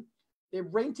Instagram, they're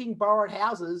renting borrowed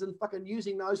houses and fucking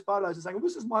using those photos and saying, well,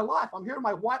 this is my life. I'm here on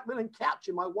my white linen couch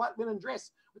in my white linen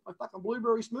dress with my fucking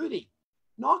blueberry smoothie.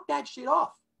 Knock that shit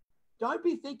off. Don't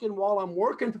be thinking while I'm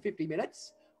working for 50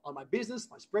 minutes on my business,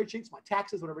 my spreadsheets, my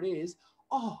taxes, whatever it is,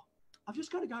 oh, I've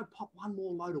just got to go pop one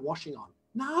more load of washing on.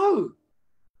 No,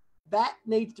 that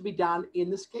needs to be done in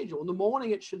the schedule. In the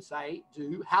morning, it should say,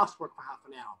 do housework for half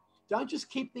an hour. Don't just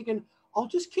keep thinking, I'll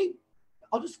just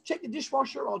check the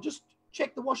dishwasher. I'll just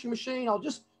check the washing machine. I'll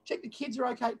just check the kids are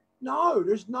okay. No,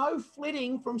 there's no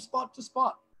flitting from spot to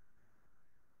spot.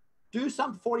 Do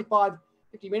something for 45,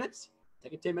 50 minutes,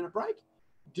 take a 10-minute break.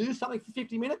 Do something for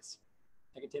 50 minutes,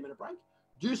 take a 10-minute break.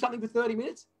 Do something for 30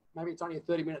 minutes. Maybe it's only a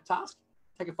 30-minute task.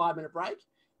 Take a 5-minute break.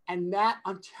 And that,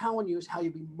 I'm telling you, is how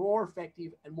you be more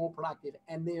effective and more productive.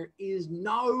 And there is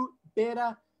no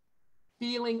better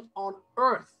feeling on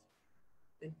earth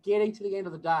than getting to the end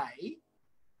of the day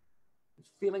and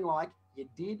feeling like you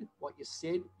did what you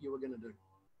said you were going to do.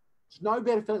 There's no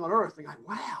better feeling on earth than going,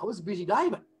 wow, it was a busy day,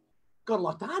 but got a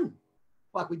lot done.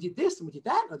 Like we did this and we did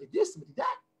that, and I did this and we did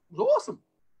that. It was awesome.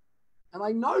 And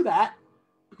I know that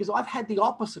because I've had the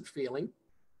opposite feeling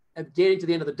of getting to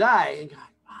the end of the day and going,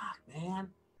 fuck, man,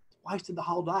 wasted the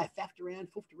whole day. Faffed around,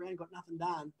 foofed around, got nothing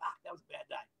done. Fuck, that was a bad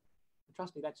day. And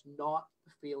trust me, that's not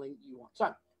the feeling you want.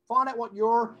 So find out what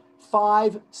your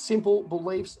 5 simple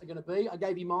beliefs are going to be. I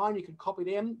gave you mine. You can copy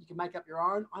them. You can make up your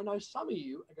own. I know some of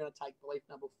you are going to take belief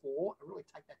number 4 and really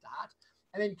take that to heart.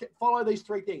 And then follow these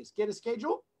 3 things. Get a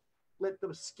schedule. Let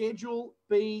the schedule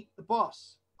be the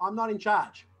boss. I'm not in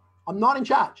charge. I'm not in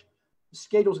charge. The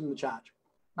schedule's in the charge.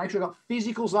 Make sure you've got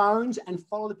physical zones and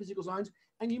follow the physical zones.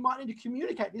 And you might need to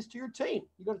communicate this to your team.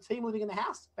 You've got a team living in the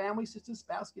house, family, sisters,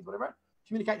 spouse, kids, whatever.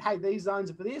 Communicate, hey, these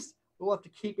zones are for this. We'll have to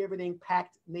keep everything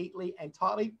packed neatly and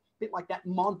tightly. A bit like that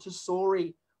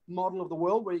Montessori model of the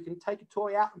world where you can take a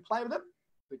toy out and play with it,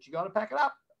 but you got to pack it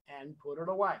up and put it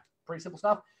away. Pretty simple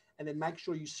stuff. And then make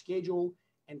sure you schedule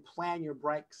and plan your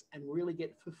breaks and really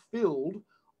get fulfilled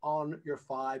on your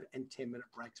 5 and 10-minute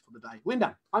breaks for the day.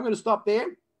 Linda, I'm going to stop there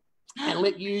and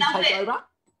let you take over.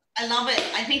 I love it.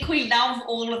 I think we love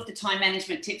all of the time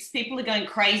management tips. People are going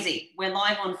crazy. We're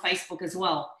live on Facebook as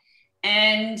well.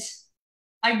 And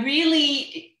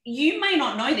you may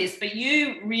not know this, but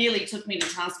you really took me to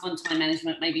task on time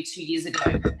management maybe 2 years ago.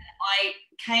 I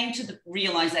came to the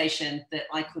realization that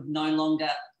I could no longer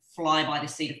fly by the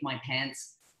seat of my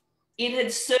pants. It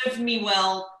had served me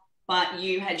well, but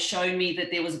you had shown me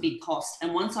that there was a big cost.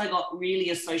 And once I got really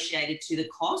associated to the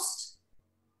cost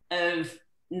of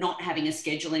not having a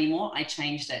schedule anymore, I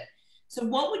changed it. So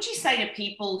what would you say to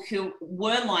people who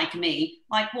were like me?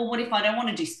 Like, well, what if I don't want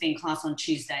to do spin class on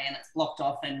Tuesday and it's blocked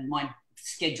off and my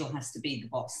schedule has to be the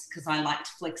boss because I liked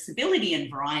flexibility and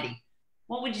variety?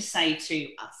 What would you say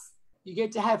to us? You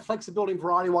get to have flexibility and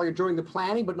variety while you're doing the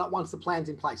planning, but not once the plan's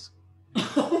in place. You're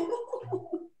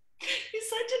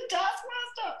such a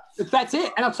taskmaster. That's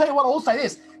it. And I'll tell you what, I'll say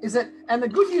this, is that, and the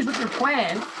good news with your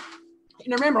plan,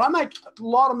 and remember, I make a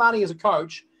lot of money as a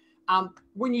coach.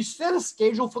 When you set a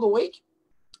schedule for the week,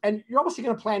 and you're obviously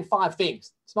going to plan 5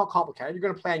 things. It's not complicated. You're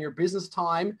going to plan your business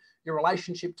time, your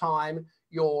relationship time,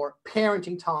 your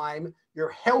parenting time, your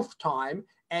health time,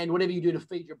 and whatever you do to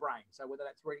feed your brain. So whether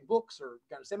that's reading books or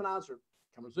going to seminars or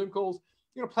coming to Zoom calls,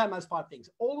 you're going to plan those 5 things.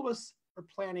 All of us are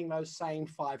planning those same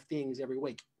 5 things every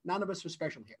week. None of us are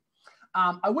special here.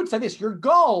 I would say this, your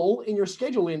goal in your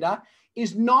schedule, Linda,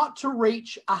 is not to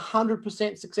reach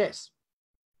 100% success.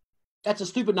 That's a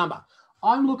stupid number.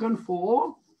 I'm looking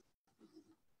for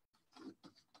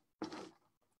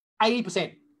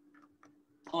 80%.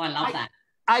 Oh, I love that.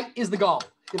 8 is the goal.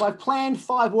 If I've planned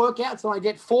 5 workouts and I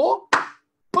get 4,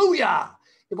 booyah.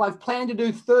 If I've planned to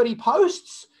do 30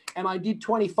 posts and I did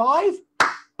 25,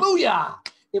 booyah.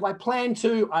 If I plan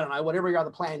to, I don't know, whatever your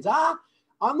other plans are,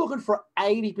 I'm looking for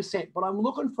 80%, but I'm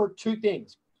looking for 2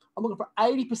 things. I'm looking for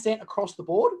 80% across the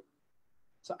board.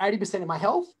 So 80% of my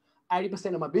health,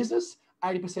 80% of my business,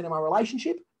 80% of my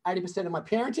relationship, 80% of my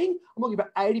parenting. I'm looking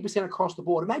for 80% across the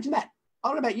board. Imagine that. I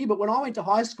don't know about you, but when I went to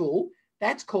high school,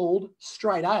 that's called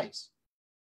straight A's.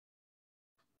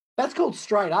 That's called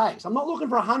straight A's. I'm not looking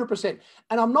for 100%.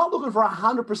 And I'm not looking for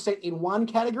 100% in one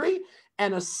category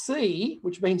and a C,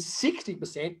 which means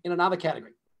 60% in another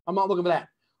category. I'm not looking for that.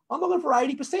 I'm looking for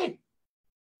 80%.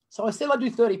 So I said I'd do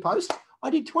 30 posts. I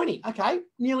did 20. Okay,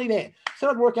 nearly there. I said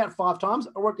I'd work out 5 times.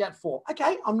 I worked out 4.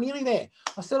 Okay, I'm nearly there.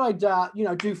 I said I'd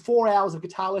do 4 hours of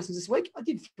guitar lessons this week. I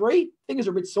did 3. Fingers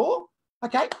are a bit sore.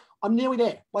 Okay, I'm nearly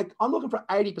there. Like, I'm looking for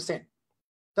 80%.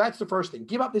 That's the first thing.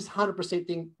 Give up this 100%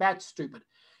 thing. That's stupid.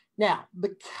 Now,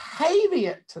 the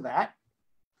caveat to that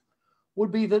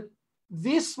would be that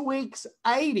this week's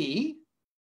 80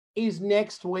 is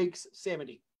next week's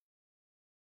 70.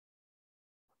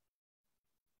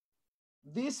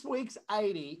 This week's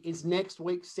 80 is next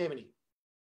week's 70.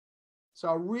 So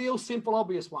a real simple,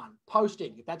 obvious one,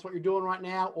 posting, if that's what you're doing right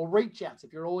now, or reach outs,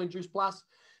 if you're all in Juice Plus.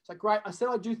 It's like, great, I said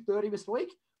I'd do 30 this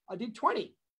week. I did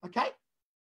 20. Okay,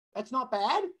 that's not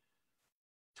bad.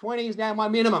 20 is now my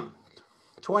minimum.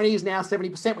 20 is now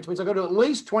 70%, which means I've got to do at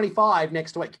least 25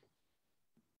 next week.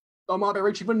 I might be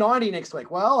reaching for 90 next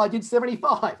week. Well, I did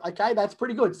 75. Okay, that's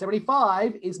pretty good.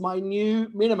 75 is my new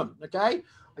minimum. Okay,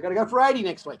 I got to go for 80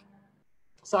 next week.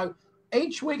 So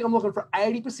each week I'm looking for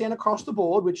 80% across the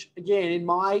board, which again, in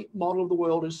my model of the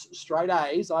world is straight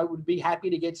A's. I would be happy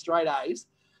to get straight A's.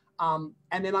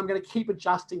 And then I'm going to keep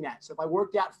adjusting that. So if I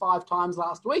worked out 5 times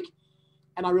last week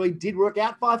and I really did work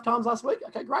out 5 times last week,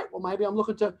 okay, great. Well, maybe I'm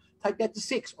looking to take that to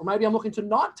 6, or maybe I'm looking to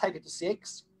not take it to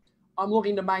 6. I'm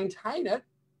looking to maintain it,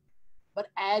 but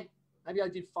add, maybe I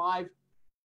did 5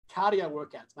 cardio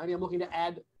workouts. Maybe I'm looking to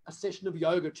add a session of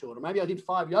yoga to it, or maybe I did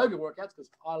 5 yoga workouts because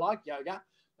I like yoga,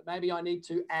 but maybe I need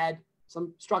to add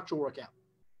some structural workout.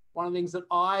 One of the things that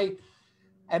I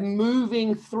am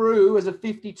moving through as a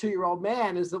 52-year-old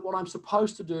man is that what I'm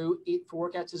supposed to do for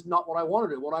workouts is not what I want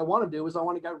to do. What I want to do is I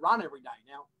want to go run every day.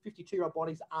 Now, 52-year-old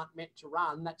bodies aren't meant to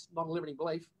run. That's not a limiting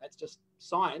belief. That's just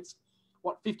science.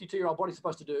 What 52-year-old body is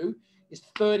supposed to do is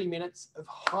 30 minutes of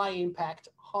high impact,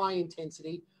 high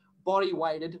intensity, body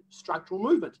weighted structural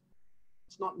movement.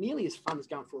 It's not nearly as fun as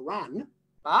going for a run,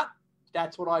 but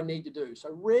that's what I need to do. So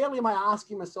rarely am I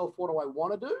asking myself, what do I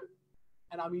want to do?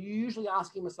 And I'm usually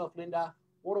asking myself, Linda,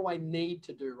 what do I need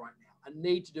to do right now? A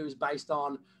need to do is based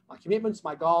on my commitments,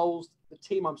 my goals, the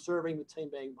team I'm serving, the team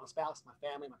being my spouse, my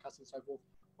family, my customers, and so forth.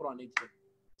 What do I need to do?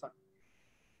 So.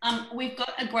 We've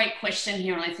got a great question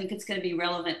here, and I think it's going to be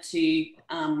relevant to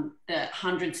the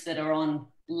hundreds that are on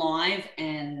live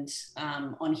and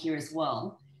on here as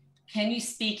well. Can you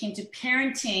speak into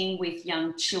parenting with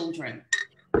young children?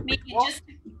 Maybe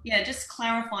just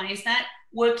clarify, is that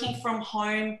working from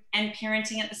home and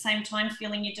parenting at the same time,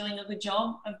 feeling you're doing a good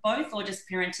job of both, or just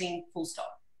parenting full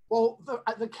stop? Well,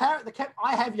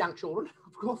 I have young children.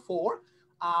 I've got 4.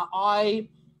 I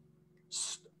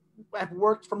have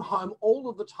worked from home all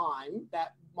of the time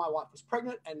that my wife was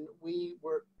pregnant, and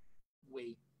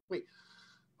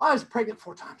I was pregnant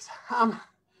 4 times.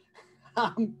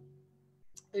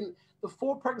 In the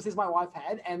 4 pregnancies my wife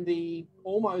had, and the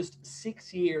almost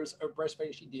 6 years of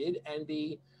breastfeeding she did, and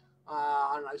the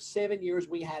 7 years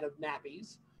we had of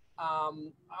nappies, I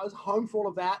was home for all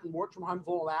of that and worked from home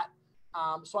for all of that.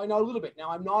 So I know a little bit. Now,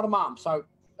 I'm not a mom, so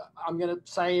I'm going to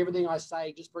say everything I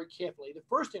say just very carefully. The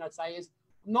first thing I'd say is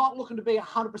I'm not looking to be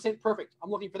 100% perfect. I'm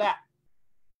looking for that.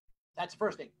 That's the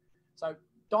first thing. So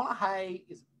Donna Hay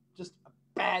is just a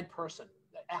bad person.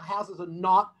 Our houses are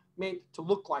not meant to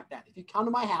look like that. If you come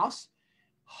to my house,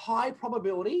 high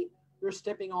probability you're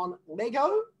stepping on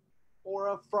Lego or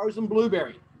a frozen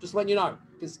blueberry. Just letting you know,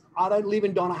 because I don't live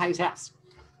in Donna Hay's house.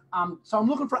 So I'm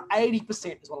looking for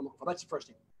 80% is what I'm looking for. That's the first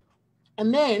thing.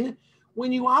 And then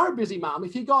when you are a busy mom,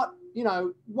 if you got,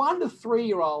 1 to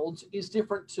 3-year-olds is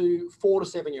different to 4 to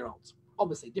 7-year-olds.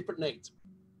 Obviously, different needs.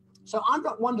 So I've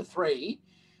got 1 to 3.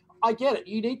 I get it.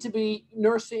 You need to be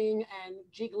nursing and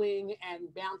jiggling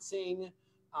and bouncing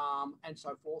and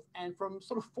so forth. And from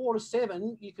sort of 4 to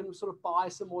 7, you can sort of buy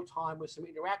some more time with some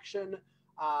interaction,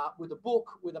 with a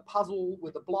book, with a puzzle,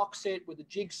 with a block set, with a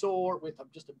jigsaw, with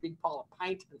just a big pile of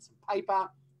paint and some paper,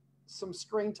 some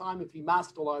screen time if you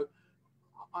must, although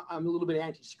I'm a little bit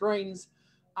anti-screens.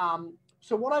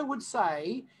 So what I would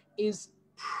say is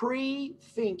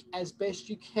pre-think as best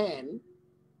you can,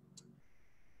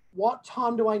 what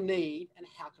time do I need and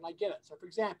how can I get it? So for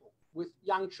example, with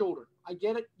young children, I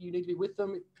get it. You need to be with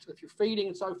them if you're feeding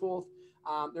and so forth.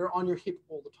 They're on your hip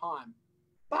all the time.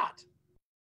 But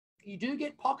you do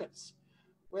get pockets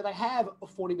where they have a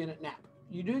 40-minute nap.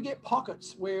 You do get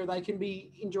pockets where they can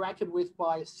be interacted with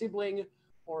by a sibling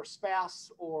or a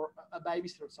spouse or a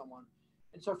babysitter or someone.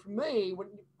 And so for me, when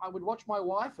I would watch my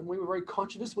wife, and we were very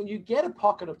conscious, when you get a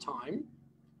pocket of time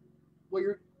where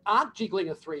you aren't jiggling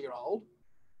a 3-year-old,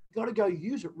 you've got to go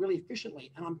use it really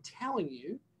efficiently. And I'm telling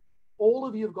you, all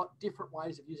of you have got different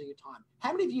ways of using your time.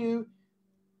 How many of you,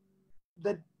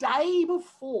 the day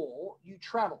before you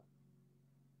travel,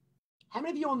 how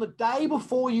many of you on the day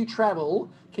before you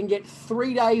travel can get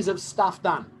 3 days of stuff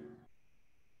done?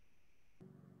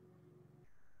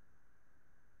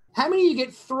 How many of you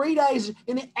get 3 days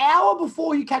in the hour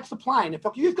before you catch the plane? If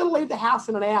you've got to leave the house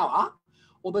in an hour,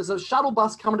 or there's a shuttle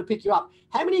bus coming to pick you up,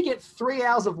 how many of you get 3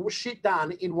 hours of shit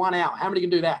done in 1 hour? How many can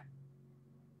do that?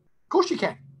 Of course you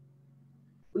can.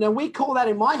 Now, we call that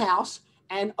in my house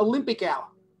an Olympic hour.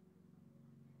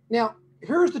 Now,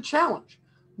 here's the challenge.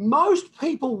 Most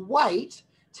people wait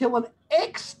till an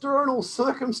external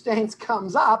circumstance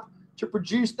comes up to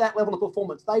produce that level of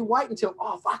performance. They wait until,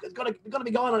 oh, fuck, it's got to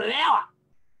be going in an hour.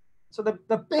 So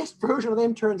the best version of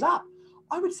them turns up.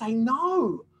 I would say,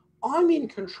 no, I'm in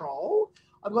control.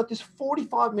 I've got this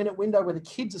 45-minute window where the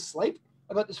kid's asleep.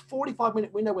 I've got this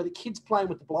 45-minute window where the kid's playing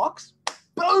with the blocks.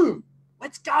 Boom,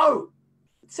 let's go.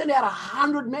 Let's send out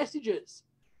 100 messages.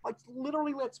 Like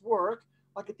literally, let's work.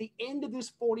 Like at the end of this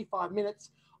 45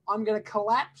 minutes, I'm going to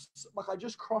collapse like I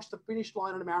just crossed the finish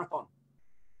line in a marathon.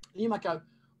 And you might go,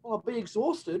 well, I'll be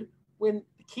exhausted when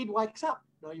the kid wakes up.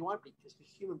 No, you won't be, because the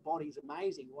human body is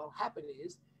amazing. What'll happen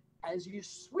is as you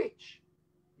switch,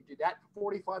 you do that for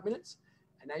 45 minutes,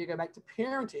 and now you go back to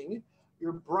parenting,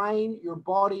 your brain, your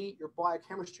body, your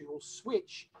biochemistry will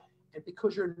switch. And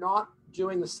because you're not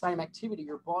doing the same activity,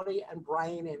 your body and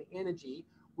brain and energy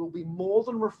will be more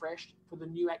than refreshed for the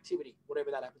new activity,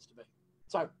 whatever that happens to be.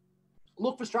 So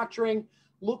look for structuring,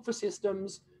 look for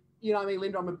systems. You know what I mean,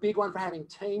 Linda, I'm a big one for having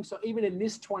teams. So even in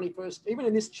this even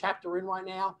in this chapter we're in right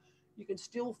now, you can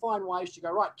still find ways to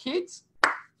go, right, kids,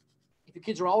 if your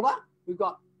kids are older, we've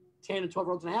got 10 and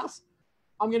 12-year-olds in the house.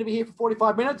 I'm going to be here for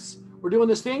 45 minutes. We're doing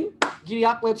this thing. Giddy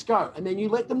up, let's go. And then you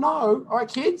let them know, all right,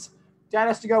 kids, Dad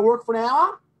has to go work for an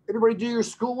hour. Everybody do your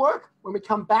schoolwork. When we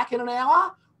come back in an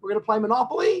hour, we're going to play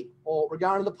Monopoly, or we're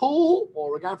going to the pool, or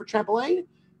we're going for trampoline.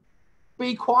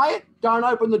 Be quiet. Don't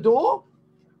open the door.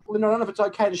 Well, I don't know if it's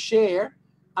okay to share.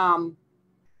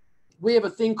 We have a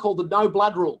thing called the no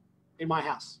blood rule in my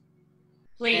house.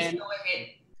 Please go ahead.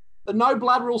 The no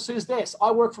blood rule says this.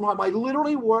 I work from home. I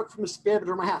literally work from the spare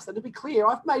bedroom of my house. And to be clear,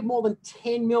 I've made more than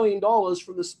 $10 million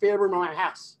from the spare room of my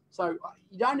house. So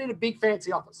you don't need a big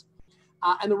fancy office.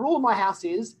 And the rule of my house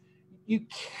is you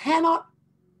cannot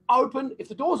open. If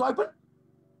the door's open,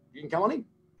 you can come on in.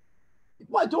 If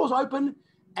my door's open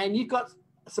and you've got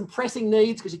some pressing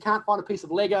needs because you can't find a piece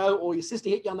of Lego or your sister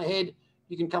hit you on the head,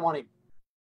 you can come on in.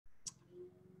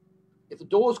 If the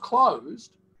door's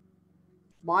closed,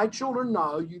 my children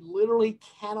know you literally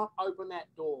cannot open that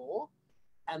door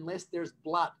unless there's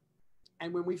blood.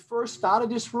 And when we first started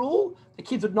this rule, the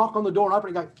kids would knock on the door and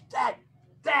open and go, Dad,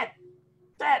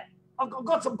 I've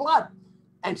got some blood.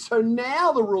 And so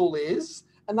now the rule is,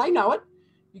 and they know it,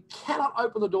 you cannot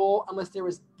open the door unless there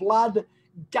is blood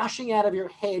gushing out of your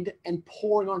head and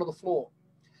pouring onto the floor.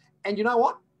 And you know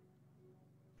what?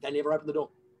 They never open the door.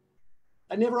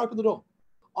 They never open the door.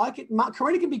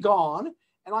 Karina can be gone,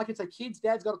 and I can say, kids,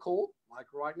 Dad's got a call, like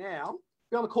right now,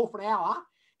 be on the call for an hour,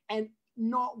 and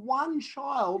not one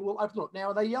child will open the door. Now,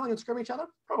 are they yelling and screaming at each other?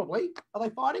 Probably. Are they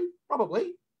fighting?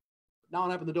 Probably. No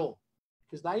one opened the door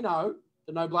because they know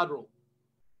the no blood rule.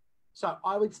 So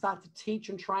I would start to teach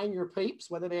and train your peeps,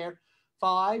 whether they're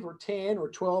 5 or 10 or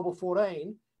 12 or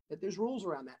 14, that there's rules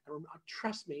around that. And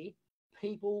trust me,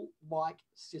 people like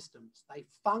systems. They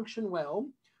function well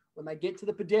when they get to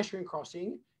the pedestrian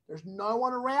crossing. There's no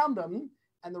one around them,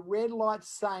 and the red light's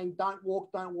saying, don't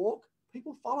walk, don't walk.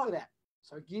 People follow that.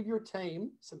 So give your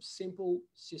team some simple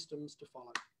systems to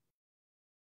follow.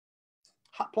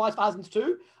 Applies for husbands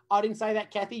too. I didn't say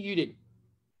that, Kathy. You did.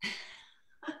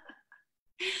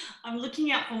 I'm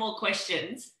looking out for more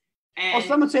questions. And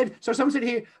someone said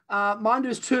here, mine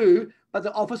does too, but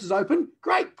the office is open.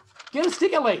 Great. Get a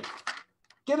sticker, Lee.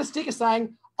 Get a sticker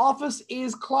saying office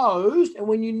is closed. And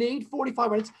when you need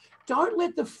 45 minutes, don't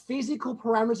let the physical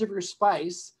parameters of your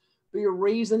space be a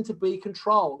reason to be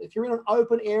controlled. If you're in an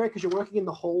open area because you're working in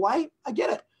the hallway, I get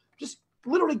it. Just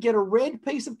literally get a red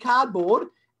piece of cardboard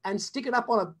and stick it up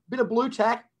on a bit of blue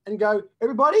tack and go,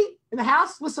 everybody in the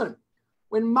house, listen,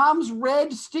 when Mum's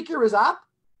red sticker is up,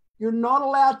 you're not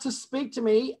allowed to speak to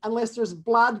me unless there's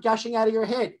blood gushing out of your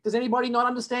head. Does anybody not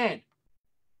understand?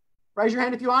 Raise your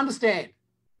hand if you understand.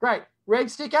 Great. Red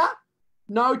sticker,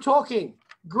 no talking.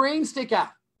 Green sticker,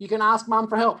 you can ask Mum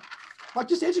for help. Like,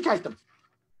 just educate them.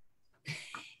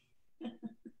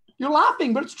 You're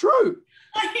laughing, but it's true.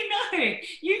 I know.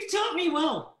 You've taught me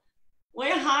well.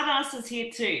 We're hard asses here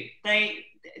too.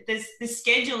 The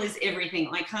schedule is everything.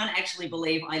 I can't actually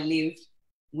believe I lived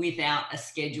without a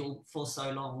schedule for so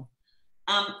long.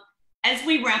 As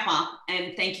we wrap up,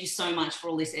 and thank you so much for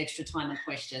all this extra time and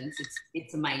questions.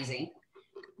 It's amazing.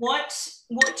 What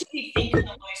do you think are the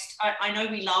most, I know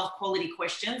we love quality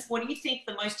questions. What do you think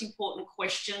the most important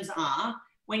questions are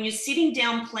when you're sitting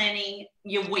down planning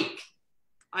your week?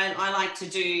 I like to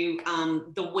do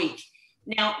the week.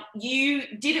 Now,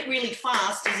 you did it really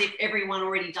fast as if everyone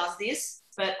already does this,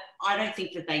 but I don't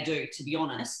think that they do, to be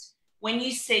honest. When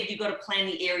you said you've got to plan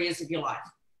the areas of your life,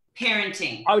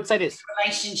 parenting, I would say this,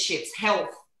 relationships, health.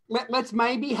 Let's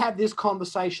maybe have this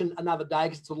conversation another day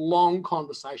because it's a long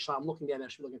conversation. I'm looking down there.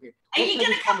 She's looking here. Are you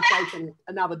going to come back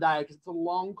another day because it's a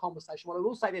long conversation? What I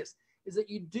will say this is that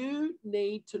you do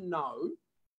need to know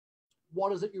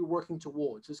what is it you're working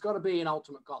towards. There's got to be an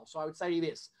ultimate goal. So I would say to you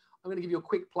this. I'm going to give you a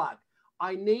quick plug.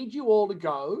 I need you all to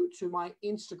go to my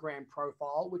Instagram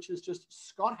profile, which is just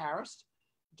scottharris.au,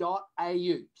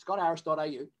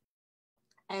 scottharris.au.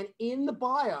 And in the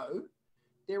bio,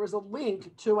 there is a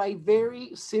link to a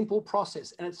very simple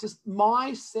process. And it's just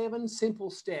my 7 simple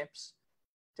steps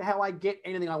to how I get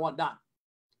anything I want done.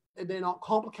 They're not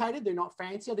complicated. They're not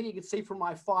fancy. I think you can see from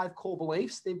my 5 core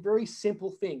beliefs, they're very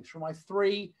simple things, from my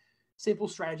 3 simple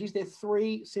strategies. They're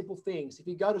 3 simple things. If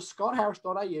you go to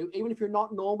scottharris.au, even if you're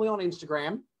not normally on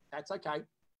Instagram, that's okay.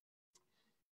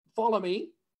 Follow me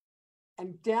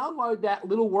and download that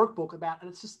little workbook and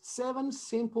it's just 7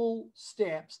 simple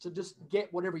steps to just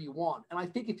get whatever you want. And I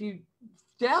think if you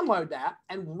download that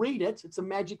and read it, it's a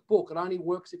magic book. It only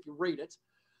works if you read it.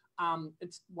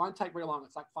 It won't take very long.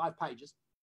 It's like 5 pages.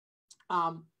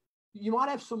 You might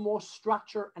have some more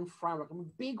structure and framework. I'm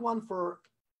a big one for,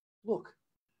 look,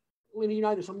 Linda, you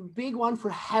know this, I'm a big one for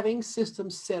having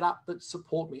systems set up that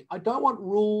support me. I don't want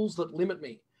rules that limit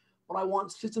me, but I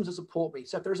want systems to support me.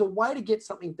 So if there's a way to get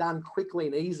something done quickly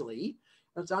and easily,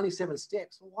 and it's only 7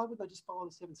 steps, well, why would I just follow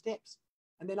the 7 steps?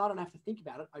 And then I don't have to think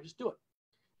about it. I just do it.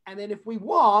 And then if we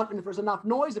want, and if there's enough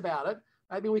noise about it,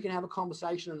 maybe we can have a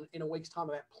conversation in a week's time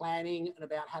about planning and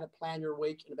about how to plan your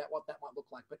week and about what that might look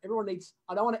like. But everyone needs,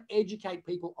 I don't want to educate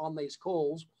people on these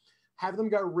calls. Have them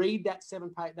go read that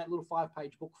that little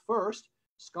 5-page book first,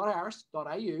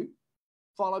 scottharris.au,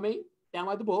 follow me,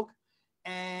 download the book,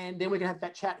 and then we can have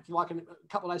that chat, if you like, in a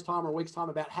couple of days' time or a week's time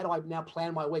about how do I now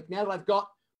plan my week. Now that I've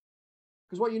got,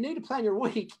 because what you need to plan your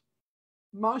week,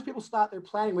 most people start their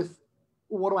planning with,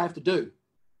 well, what do I have to do?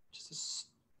 Just a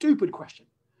stupid question.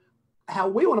 How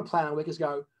we want to plan our week is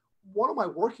go, what am I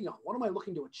working on? What am I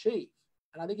looking to achieve?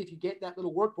 And I think if you get that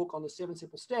little workbook on the 7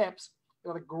 simple steps,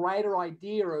 you'll have a greater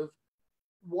idea of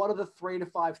what are the 3 to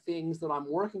 5 things that I'm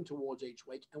working towards each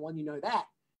week. And when you know that,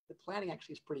 the planning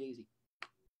actually is pretty easy.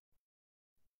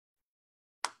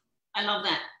 I love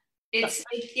that. It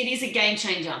is a game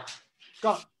changer.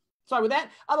 Got it. So with that,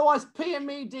 otherwise, PM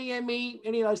me, DM me,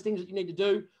 any of those things that you need to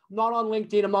do. I'm not on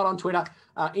LinkedIn. I'm not on Twitter,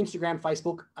 Instagram,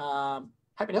 Facebook.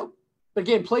 Happy to help. But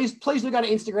again, please do go to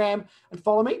Instagram and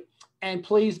follow me. And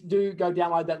please do go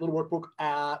download that little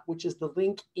workbook, which is the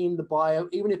link in the bio.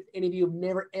 Even if any of you have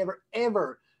never, ever,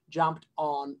 ever jumped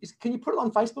on. Can you put it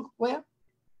on Facebook, Leah?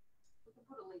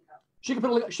 She'll put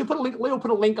a link. Leah will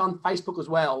put a link on Facebook as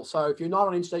well. So if you're not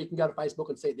on Insta, you can go to Facebook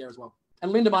and see it there as well.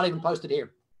 And Linda might even post it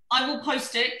here. I will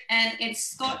post it, and it's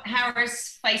Scott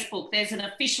Harris Facebook. There's an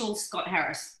official Scott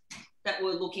Harris that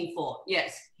we're looking for.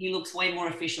 Yes, he looks way more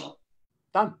official.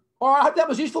 Done. All right, I hope that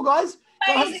was useful, guys.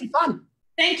 Go have some fun.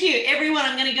 Thank you, everyone.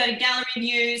 I'm going to go to gallery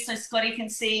view so Scotty can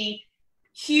see.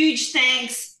 Huge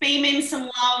thanks. Beam in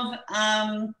some love.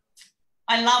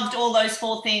 I loved all those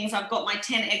 4 things. I've got my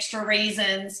 10 extra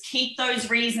reasons. Keep those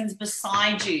reasons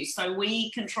beside you so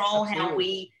we control how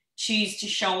we choose to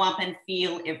show up and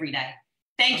feel every day.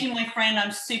 Thank you, my friend.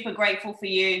 I'm super grateful for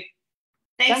you.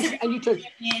 Thanks and you too.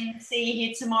 See you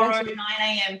here tomorrow at 9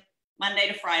 a.m., Monday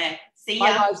to Friday. See ya.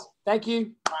 Bye, guys. Thank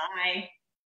you. Bye.